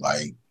shot me,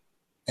 like,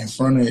 in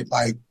front of,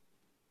 like,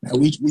 now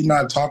we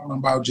not talking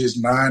about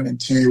just 9 and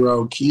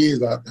 10-year-old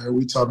kids out there.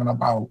 We talking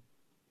about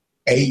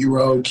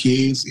 8-year-old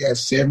kids. You got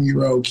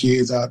 7-year-old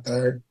kids out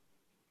there.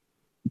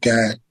 You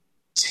got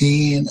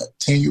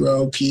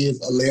 10-year-old kids,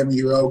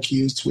 11-year-old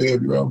kids,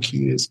 12-year-old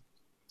kids.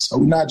 So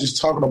we're not just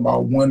talking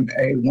about one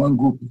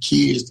group of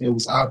kids that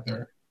was out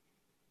there.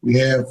 We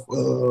have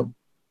the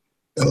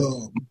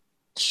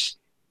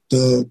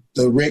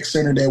rec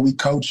center that we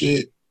coach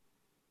at.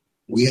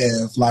 We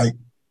have like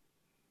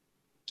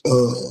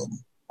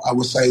I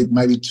would say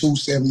maybe 2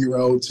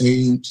 7-year-old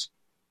teams.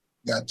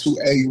 We got 2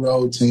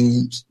 8-year-old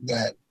teams. We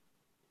got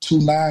 2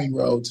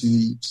 9-year-old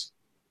teams.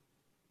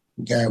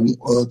 We got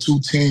 2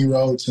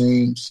 10-year-old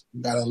teams.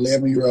 We got an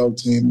 11-year-old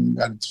team. And we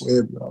got a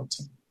 12-year-old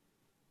team.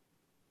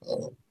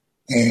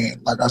 And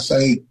like I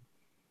say,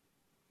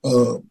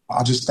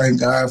 I just thank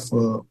God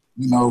for,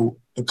 you know,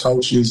 the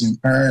coaches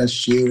and parents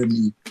shielding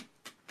me,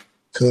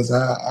 because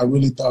I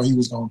really thought he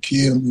was going to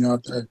kill me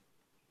out there.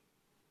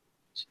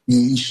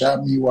 And he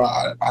shot me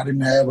while I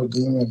didn't have a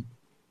gun.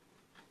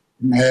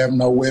 Didn't have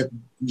no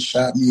weapon. He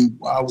shot me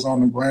while I was on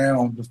the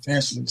ground,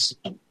 defenseless.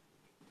 You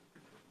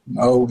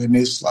know, and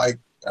it's like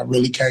I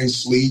really can't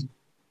sleep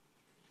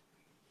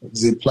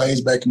because it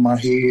plays back in my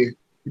head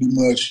pretty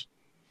much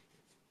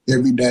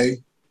every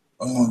day.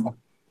 I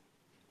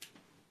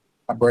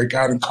break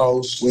out in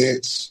cold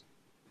sweats.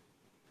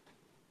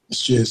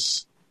 It's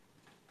just,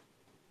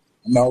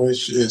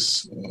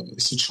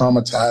 it's a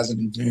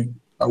traumatizing event.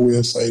 I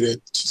will say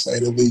that, to say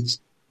the least.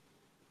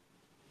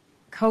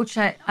 Coach,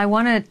 I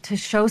wanted to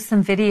show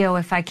some video,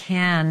 if I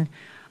can,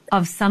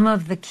 of some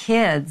of the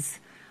kids.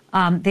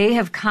 They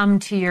have come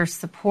to your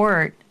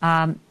support.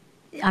 I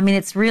mean,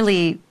 it's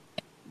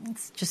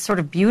just sort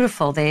of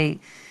beautiful. They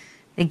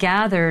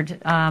gathered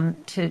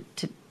to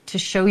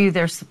show you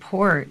their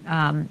support,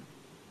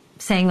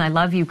 saying, "I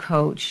love you,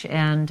 Coach,"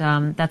 and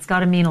that's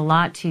got to mean a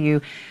lot to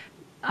you.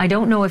 I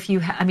don't know if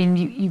you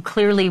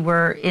clearly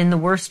were in the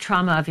worst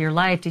trauma of your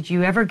life. Did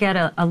you ever get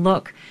a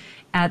look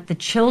at the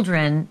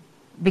children?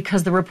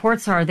 Because the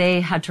reports are they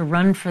had to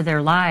run for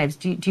their lives.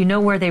 Do you know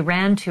where they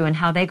ran to and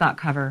how they got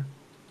cover?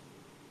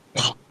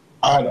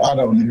 I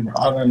don't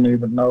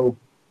even know.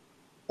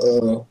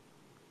 I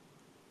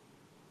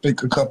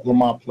think a couple of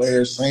my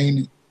players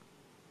seen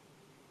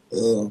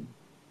it,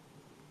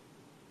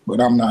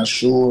 but I'm not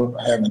sure.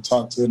 I haven't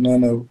talked to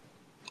none of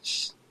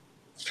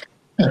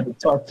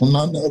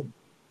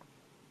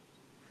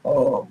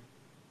them.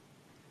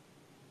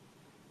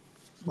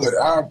 But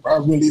I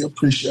really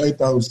appreciate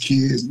those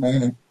kids,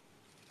 man.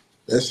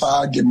 That's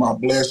how I get my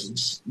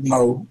blessings. You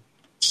know,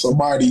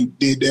 somebody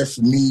did that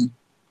for me.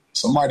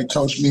 Somebody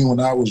coached me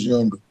when I was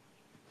younger.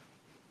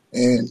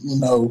 And, you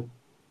know,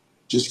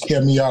 just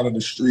kept me out of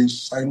the streets.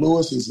 St.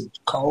 Louis is a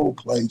cold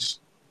place.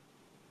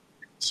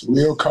 It's a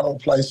real cold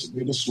place.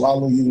 It'll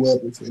swallow you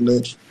up if it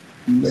lets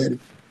you let it.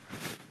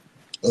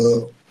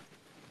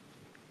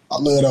 I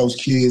love those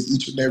kids,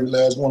 each and every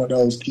last one of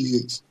those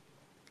kids.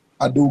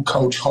 I do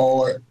coach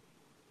hard.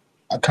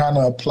 I kind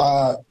of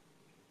apply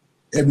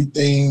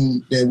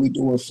everything that we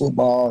do in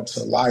football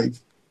to life,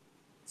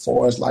 as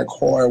far as like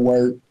hard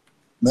work,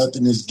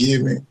 nothing is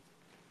given.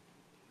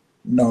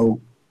 You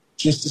know,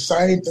 just the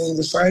same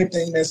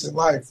thing that's in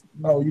life.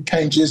 You know, you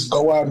can't just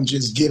go out and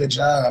just get a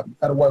job. You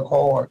got to work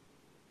hard.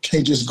 You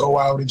can't just go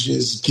out and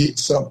just get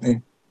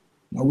something.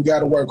 You know, we got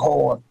to work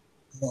hard.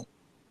 You know,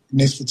 and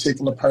this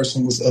particular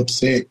person was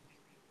upset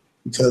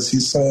because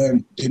his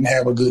son didn't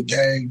have a good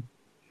game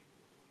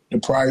the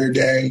prior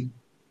game.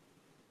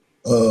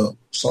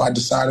 So I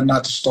decided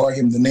not to start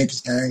him the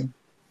next game.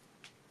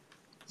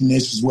 And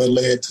this is what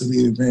led to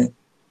the event.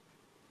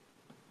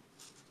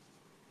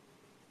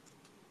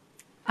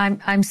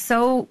 I'm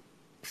so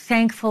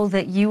thankful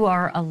that you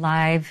are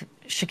alive,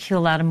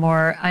 Shaquille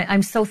Lattimore.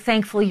 I'm so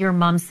thankful your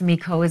mom,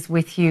 Samiko, is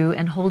with you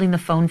and holding the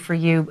phone for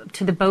you.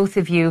 To the both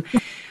of you,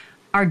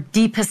 our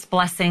deepest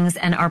blessings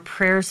and our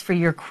prayers for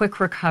your quick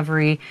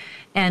recovery.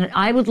 And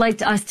I would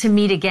like us to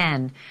meet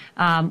again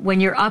when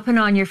you're up and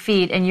on your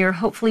feet and you're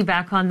hopefully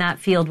back on that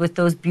field with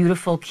those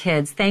beautiful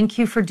kids. Thank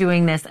you for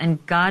doing this,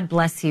 and God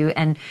bless you.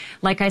 And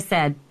like I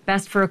said,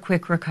 best for a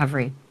quick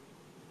recovery.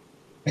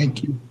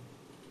 Thank you.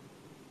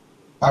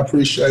 I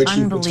appreciate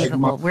you.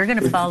 Unbelievable. We're going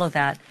to follow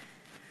that.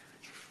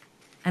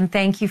 And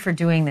thank you for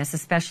doing this,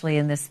 especially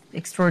in this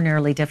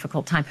extraordinarily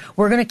difficult time.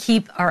 We're going to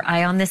keep our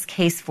eye on this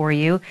case for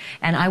you,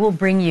 and I will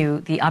bring you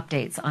the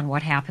updates on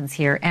what happens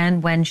here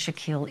and when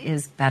Shaquille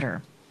is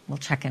better. We'll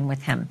check in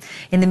with him.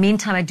 In the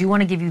meantime, I do want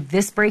to give you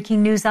this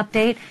breaking news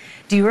update.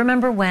 Do you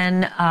remember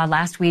when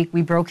last week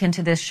we broke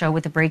into this show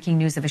with the breaking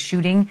news of a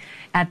shooting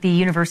at the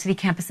university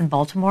campus in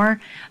Baltimore?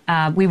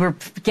 We were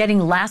getting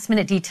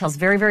last-minute details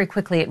very, very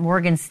quickly at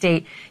Morgan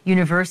State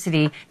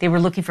University. They were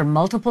looking for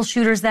multiple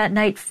shooters that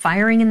night,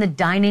 firing in the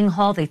dining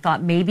hall. They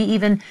thought maybe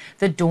even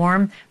the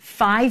dorm.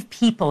 5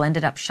 people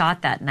ended up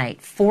shot that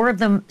night, 4 of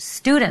them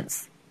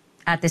students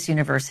at this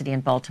university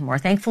in Baltimore.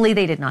 Thankfully,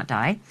 they did not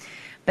die.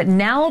 But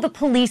now the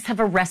police have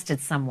arrested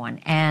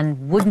someone,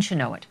 and wouldn't you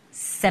know it,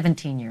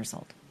 17 years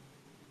old.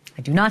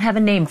 I do not have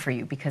a name for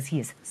you because he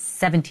is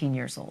 17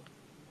 years old.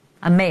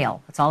 A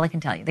male, that's all I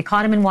can tell you. They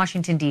caught him in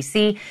Washington,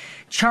 D.C.,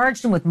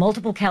 charged him with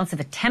multiple counts of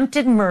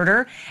attempted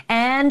murder,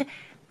 and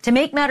to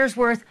make matters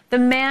worse, the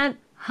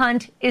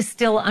manhunt is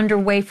still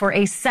underway for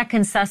a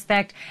second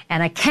suspect,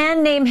 and I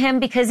can name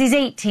him because he's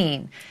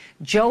 18,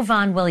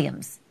 Jovan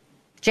Williams,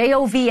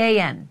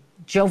 Jovan.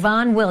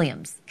 Jovan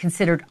Williams,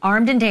 considered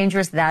armed and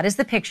dangerous. That is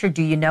the picture.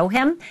 Do you know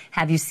him?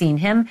 Have you seen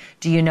him?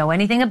 Do you know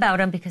anything about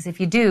him? Because if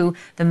you do,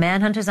 the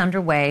manhunt is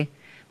underway.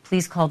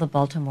 Please call the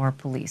Baltimore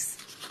police.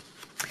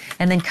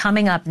 And then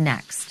coming up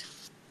next,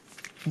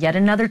 yet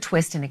another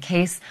twist in a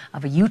case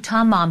of a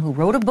Utah mom who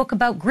wrote a book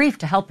about grief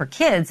to help her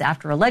kids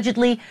after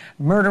allegedly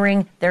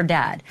murdering their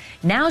dad.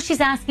 Now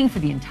she's asking for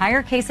the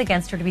entire case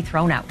against her to be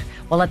thrown out.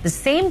 While at the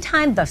same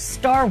time, the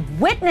star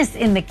witness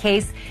in the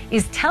case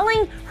is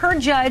telling her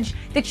judge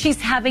that she's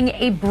having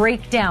a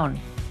breakdown.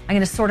 I'm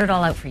going to sort it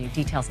all out for you.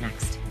 Details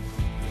next.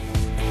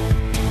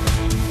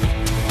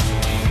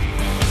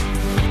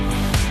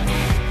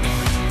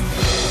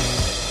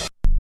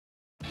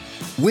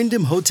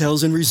 Wyndham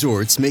Hotels and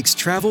Resorts makes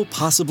travel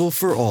possible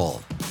for all.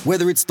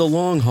 Whether it's the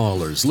long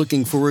haulers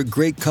looking for a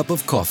great cup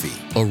of coffee,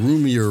 a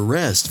roomier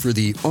rest for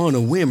the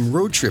on-a-whim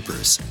road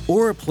trippers,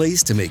 or a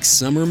place to make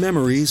summer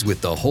memories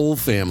with the whole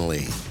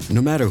family. No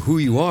matter who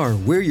you are,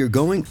 where you're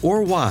going,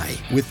 or why,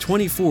 with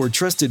 24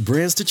 trusted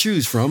brands to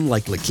choose from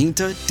like La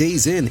Quinta,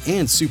 Days Inn,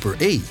 and Super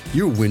 8,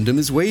 your Wyndham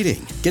is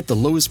waiting. Get the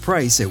lowest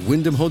price at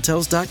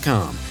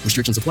WyndhamHotels.com.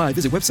 Restrictions apply.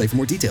 Visit website for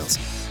more details.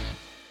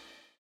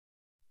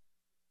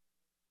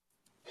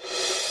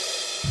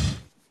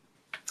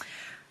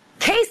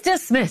 Case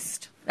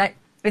dismissed.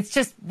 It's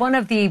just one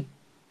of the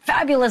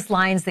fabulous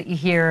lines that you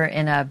hear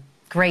in a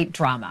great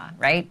drama,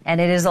 right? And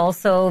it is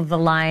also the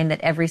line that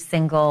every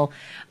single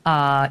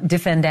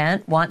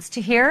defendant wants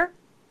to hear.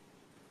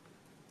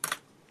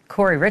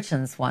 Corey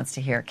Richens wants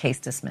to hear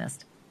case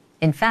dismissed.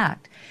 In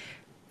fact,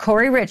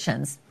 Corey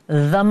Richens,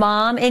 the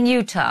mom in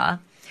Utah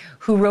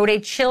who wrote a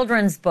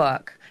children's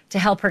book to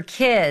help her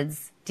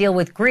kids deal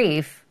with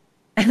grief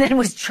and then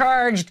was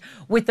charged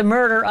with the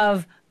murder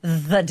of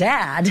the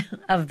dad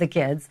of the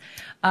kids.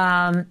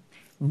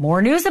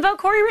 More news about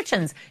Corey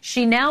Richens.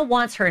 She now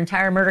wants her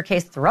entire murder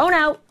case thrown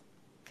out.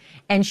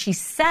 And she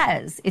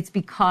says it's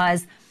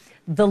because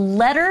the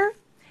letter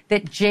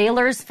that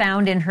jailers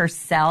found in her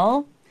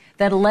cell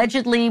that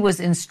allegedly was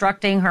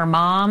instructing her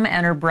mom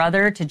and her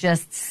brother to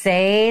just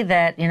say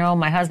that,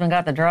 my husband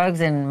got the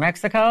drugs in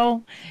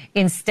Mexico,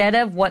 instead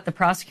of what the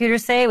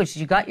prosecutors say, which is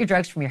you got your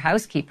drugs from your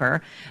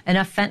housekeeper,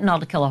 enough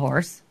fentanyl to kill a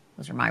horse.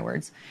 Those are my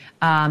words.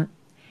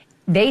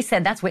 They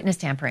said that's witness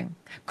tampering.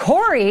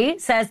 Corey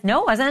says,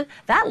 no, it wasn't.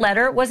 That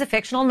letter was a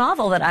fictional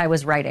novel that I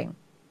was writing.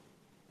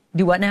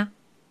 Do what now?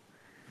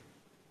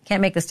 Can't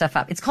make this stuff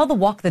up. It's called the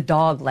walk the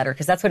dog letter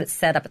because that's what it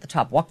said up at the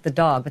top, walk the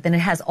dog. But then it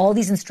has all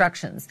these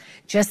instructions.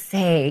 Just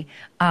say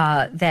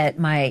that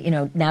my,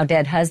 now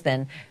dead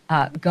husband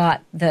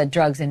got the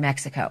drugs in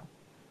Mexico.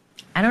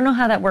 I don't know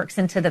how that works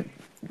into the,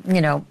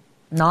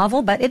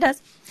 novel, but it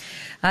does.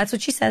 That's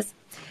what she says.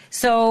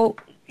 So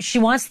she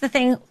wants the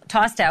thing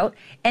tossed out.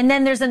 And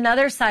then there's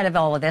another side of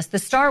all of this. The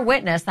star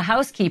witness, the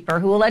housekeeper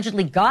who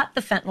allegedly got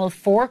the fentanyl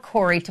for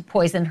Corey to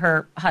poison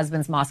her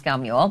husband's Moscow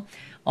Mule,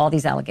 all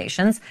these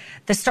allegations.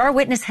 The star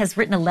witness has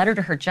written a letter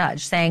to her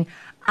judge saying,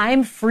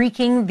 I'm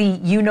freaking the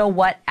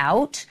you-know-what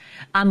out.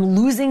 I'm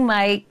losing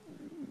my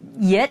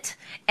yit,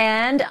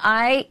 and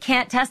I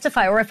can't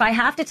testify. Or if I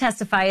have to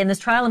testify in this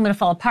trial, I'm going to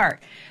fall apart.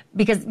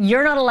 Because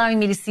you're not allowing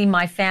me to see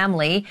my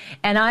family,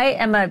 and I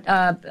am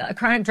a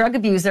chronic drug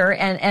abuser,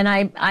 and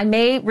I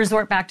may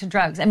resort back to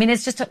drugs. I mean,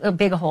 it's just a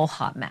big, whole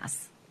hot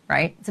mess,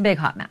 right? It's a big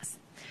hot mess.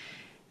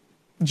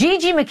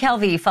 Gigi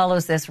McKelvey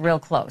follows this real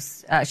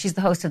close. She's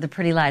the host of the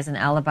Pretty Lies and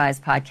Alibis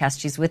podcast.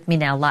 She's with me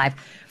now live.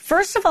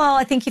 First of all,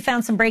 I think you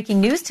found some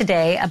breaking news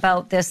today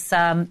about this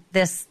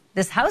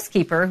this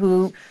housekeeper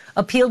who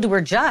appealed to her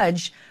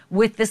judge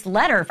with this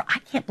letter. I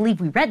can't believe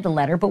we read the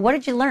letter, but what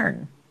did you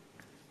learn?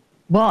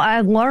 Well,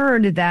 I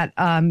learned that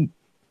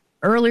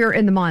earlier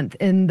in the month,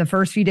 in the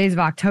first few days of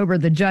October,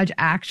 the judge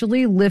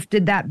actually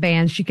lifted that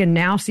ban. She can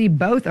now see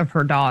both of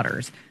her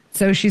daughters.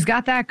 So she's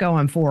got that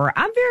going for her.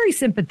 I'm very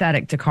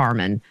sympathetic to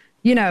Carmen.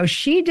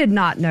 She did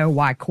not know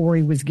why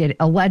Corey was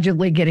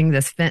allegedly getting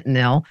this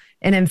fentanyl.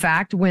 And in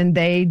fact, when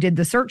they did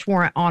the search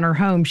warrant on her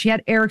home, she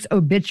had Eric's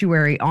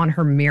obituary on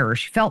her mirror.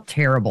 She felt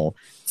terrible.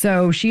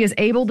 So she is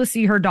able to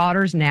see her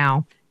daughters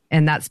now.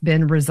 And that's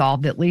been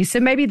resolved at least. So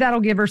maybe that'll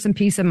give her some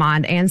peace of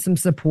mind and some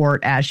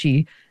support as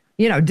she,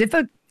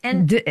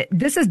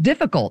 this is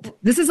difficult.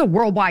 This is a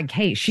worldwide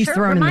case. She's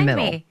thrown in the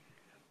middle. Me.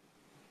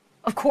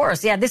 Of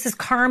course. Yeah, this is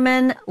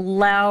Carmen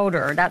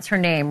Lauber. That's her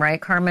name, right?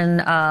 Carmen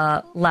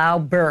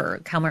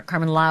Lauber.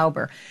 Carmen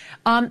Lauber.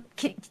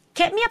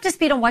 Get me up to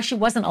speed on why she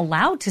wasn't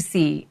allowed to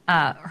see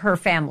her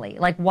family.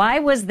 Like, why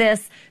was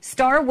this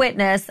star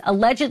witness,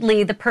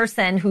 allegedly the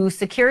person who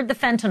secured the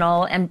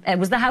fentanyl and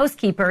was the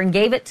housekeeper and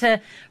gave it to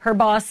her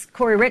boss,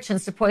 Corey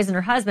Richens, to poison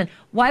her husband,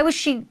 why was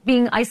she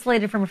being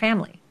isolated from her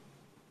family?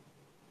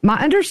 My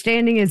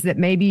understanding is that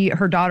maybe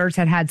her daughters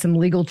had some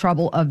legal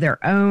trouble of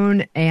their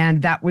own,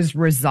 and that was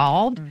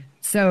resolved.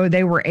 So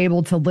they were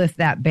able to lift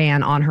that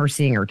ban on her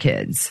seeing her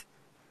kids.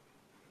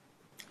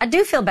 I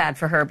do feel bad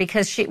for her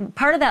because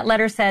part of that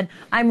letter said,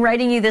 I'm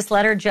writing you this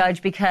letter,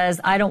 Judge,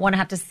 because I don't want to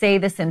have to say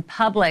this in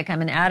public.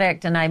 I'm an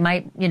addict and I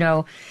might,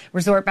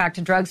 resort back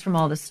to drugs from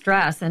all the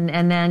stress. And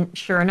then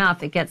sure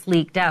enough, it gets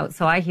leaked out.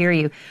 So I hear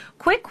you.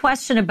 Quick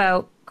question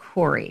about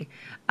Corey.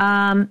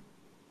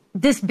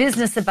 This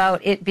business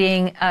about it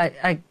being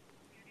a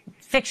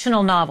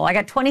fictional novel. I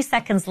got 20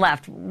 seconds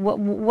left.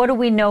 What do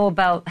we know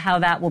about how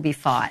that will be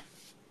fought?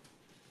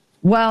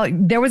 Well,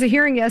 there was a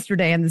hearing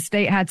yesterday and the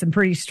state had some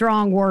pretty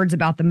strong words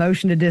about the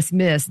motion to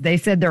dismiss. They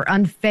said they're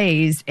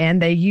unfazed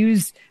and they're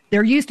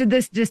used to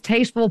this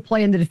distasteful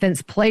play in the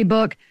defense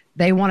playbook.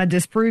 They want to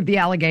disprove the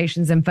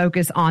allegations and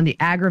focus on the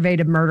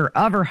aggravated murder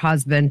of her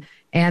husband.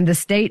 And the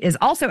state is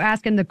also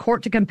asking the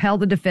court to compel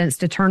the defense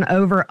to turn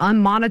over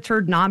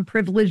unmonitored,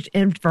 non-privileged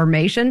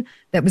information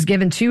that was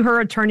given to her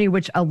attorney,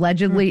 which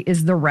allegedly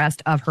is the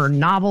rest of her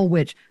novel,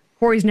 which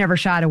Corey's never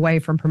shied away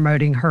from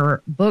promoting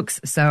her books.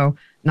 So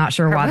Not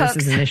sure why this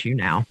books. is an issue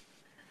now.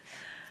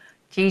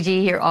 Gigi,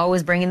 you're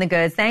always bringing the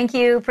goods. Thank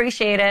you.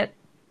 Appreciate it.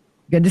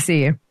 Good to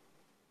see you.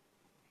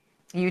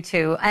 You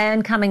too.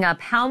 And coming up,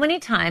 how many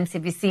times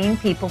have you seen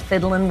people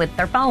fiddling with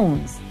their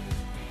phones?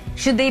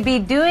 Should they be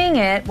doing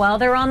it while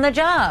they're on the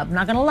job?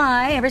 Not going to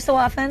lie, every so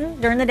often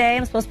during the day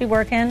I'm supposed to be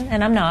working,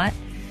 and I'm not.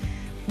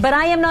 But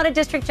I am not a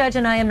district judge,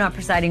 and I am not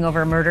presiding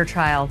over a murder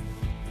trial.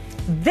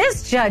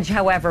 This judge,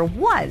 however,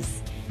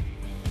 was.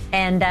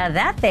 And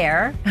that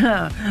there,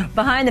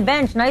 behind the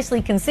bench,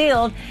 nicely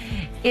concealed,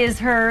 is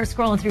her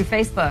scrolling through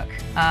Facebook.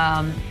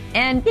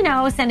 And, you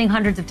know, sending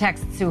hundreds of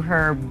texts to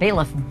her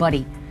bailiff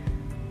buddy.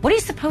 What do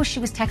you suppose she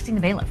was texting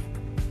the bailiff?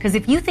 Because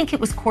if you think it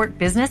was court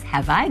business,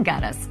 have I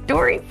got a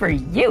story for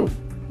you.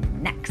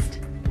 Next.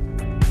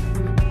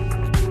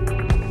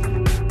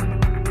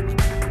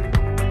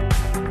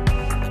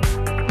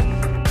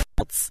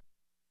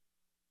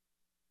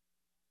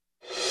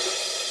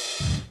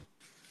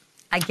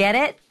 I get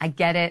it. I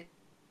get it.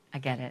 I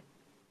get it.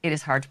 It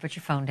is hard to put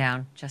your phone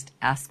down. Just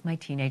ask my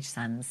teenage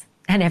sons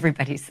and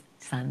everybody's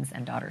sons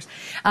and daughters.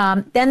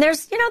 Then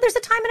there's a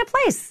time and a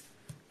place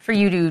for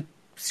you to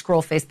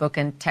scroll Facebook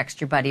and text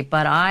your buddy.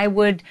 But I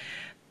would,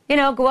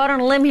 go out on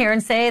a limb here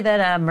and say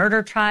that a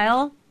murder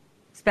trial,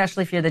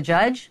 especially if you're the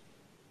judge,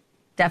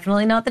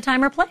 definitely not the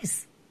time or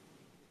place.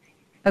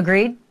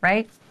 Agreed,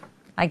 right?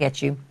 I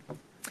get you.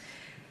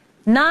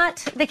 Not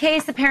the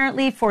case,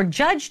 apparently, for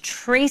Judge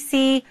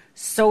Tracy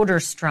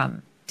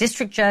Soderstrom,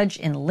 district judge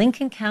in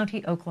Lincoln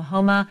County,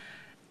 Oklahoma,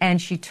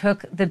 and she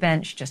took the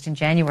bench just in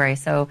January.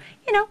 So,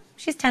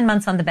 she's 10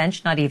 months on the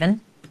bench, not even.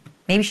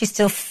 Maybe she's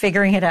still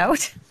figuring it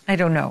out. I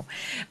don't know.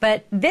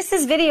 But this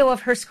is video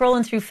of her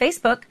scrolling through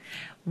Facebook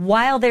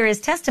while there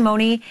is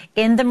testimony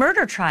in the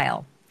murder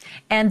trial.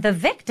 And the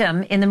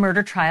victim in the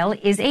murder trial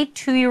is a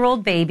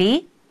 2-year-old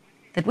baby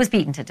that was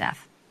beaten to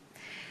death.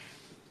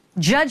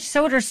 Judge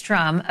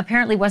Soderstrom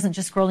apparently wasn't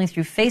just scrolling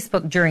through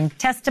Facebook during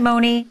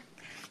testimony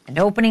and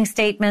opening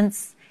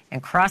statements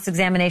and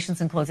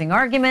cross-examinations and closing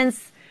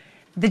arguments.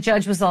 The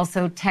judge was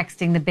also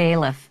texting the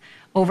bailiff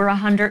over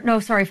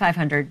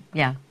 500.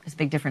 Yeah, there's a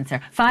big difference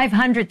there.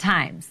 500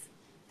 times.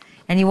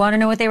 And you want to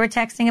know what they were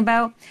texting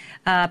about?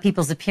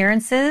 People's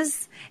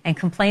appearances and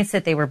complaints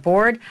that they were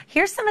bored.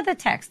 Here's some of the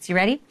texts. You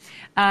ready?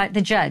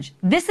 The judge,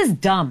 this is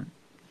dumb.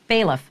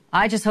 Bailiff,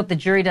 I just hope the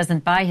jury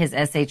doesn't buy his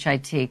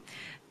SHIT.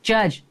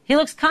 Judge, he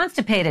looks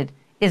constipated.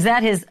 Is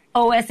that his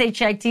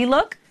OSHIT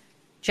look?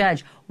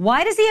 Judge,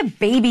 why does he have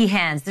baby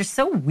hands? They're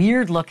so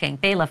weird looking.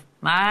 Bailiff,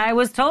 I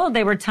was told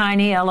they were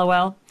tiny,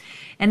 LOL.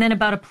 And then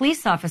about a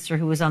police officer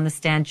who was on the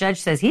stand,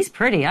 judge says, he's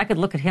pretty. I could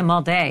look at him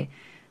all day.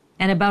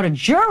 And about a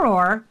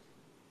juror,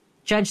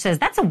 judge says,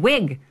 that's a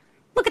wig.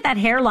 Look at that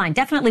hairline.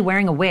 Definitely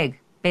wearing a wig.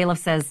 Bailiff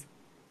says,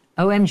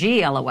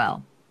 OMG,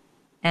 LOL.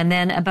 And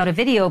then about a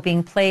video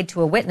being played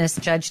to a witness,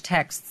 judge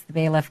texts the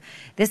bailiff,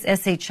 this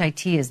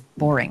SHIT is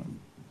boring.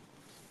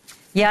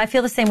 Yeah, I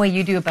feel the same way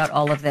you do about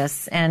all of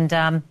this. And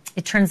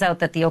it turns out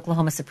that the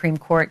Oklahoma Supreme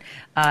Court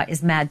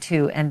is mad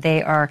too, and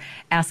they are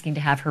asking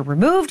to have her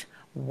removed.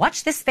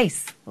 Watch this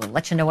space. We'll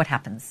let you know what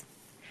happens.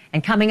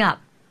 And coming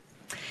up,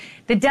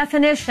 the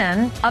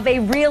definition of a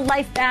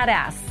real-life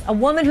badass, a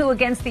woman who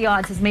against the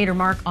odds has made her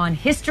mark on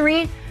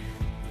history.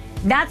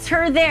 That's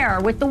her there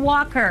with the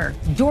walker,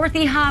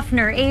 Dorothy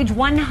Hoffner, age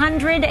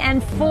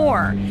 104.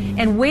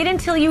 And wait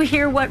until you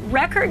hear what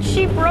record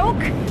she broke.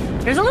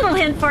 There's a little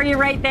hint for you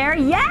right there.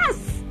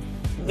 Yes!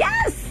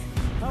 Yes!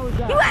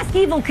 You ask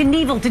Evel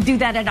Knievel to do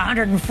that at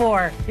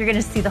 104. You're going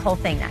to see the whole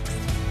thing next.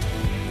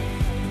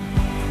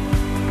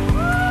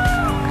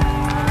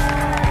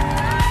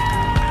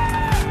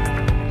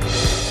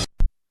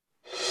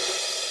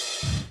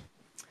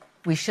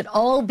 We should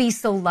all be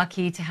so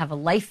lucky to have a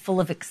life full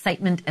of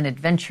excitement and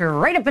adventure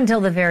right up until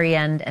the very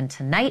end. And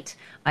tonight,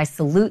 I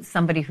salute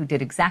somebody who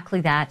did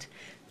exactly that.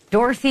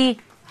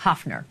 Dorothy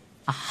Hoffner,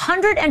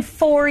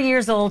 104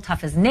 years old,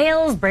 tough as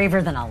nails,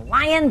 braver than a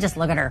lion. Just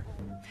look at her.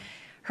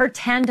 Her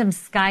tandem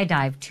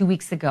skydive 2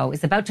 weeks ago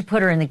is about to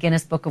put her in the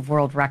Guinness Book of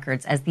World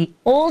Records as the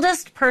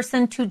oldest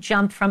person to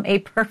jump from a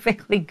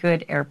perfectly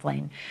good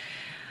airplane.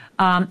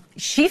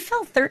 She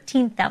fell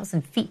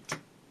 13,000 feet.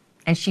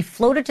 And she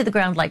floated to the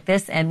ground like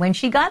this. And when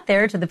she got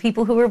there to the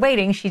people who were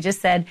waiting, she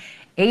just said,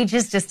 age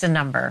is just a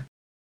number.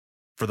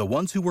 For the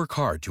ones who work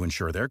hard to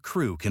ensure their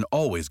crew can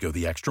always go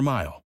the extra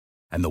mile,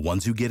 and the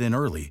ones who get in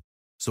early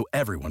so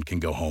everyone can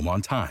go home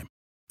on time,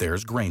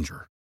 there's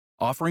Grainger,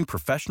 offering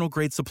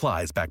professional-grade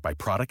supplies backed by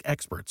product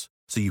experts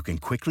so you can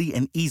quickly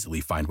and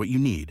easily find what you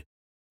need.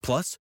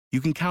 Plus,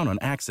 you can count on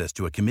access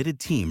to a committed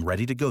team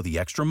ready to go the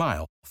extra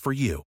mile for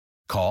you.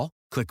 Call,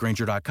 click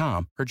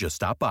Grainger.com, or just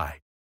stop by.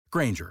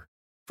 Grainger,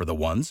 for the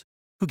ones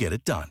who get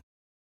it done.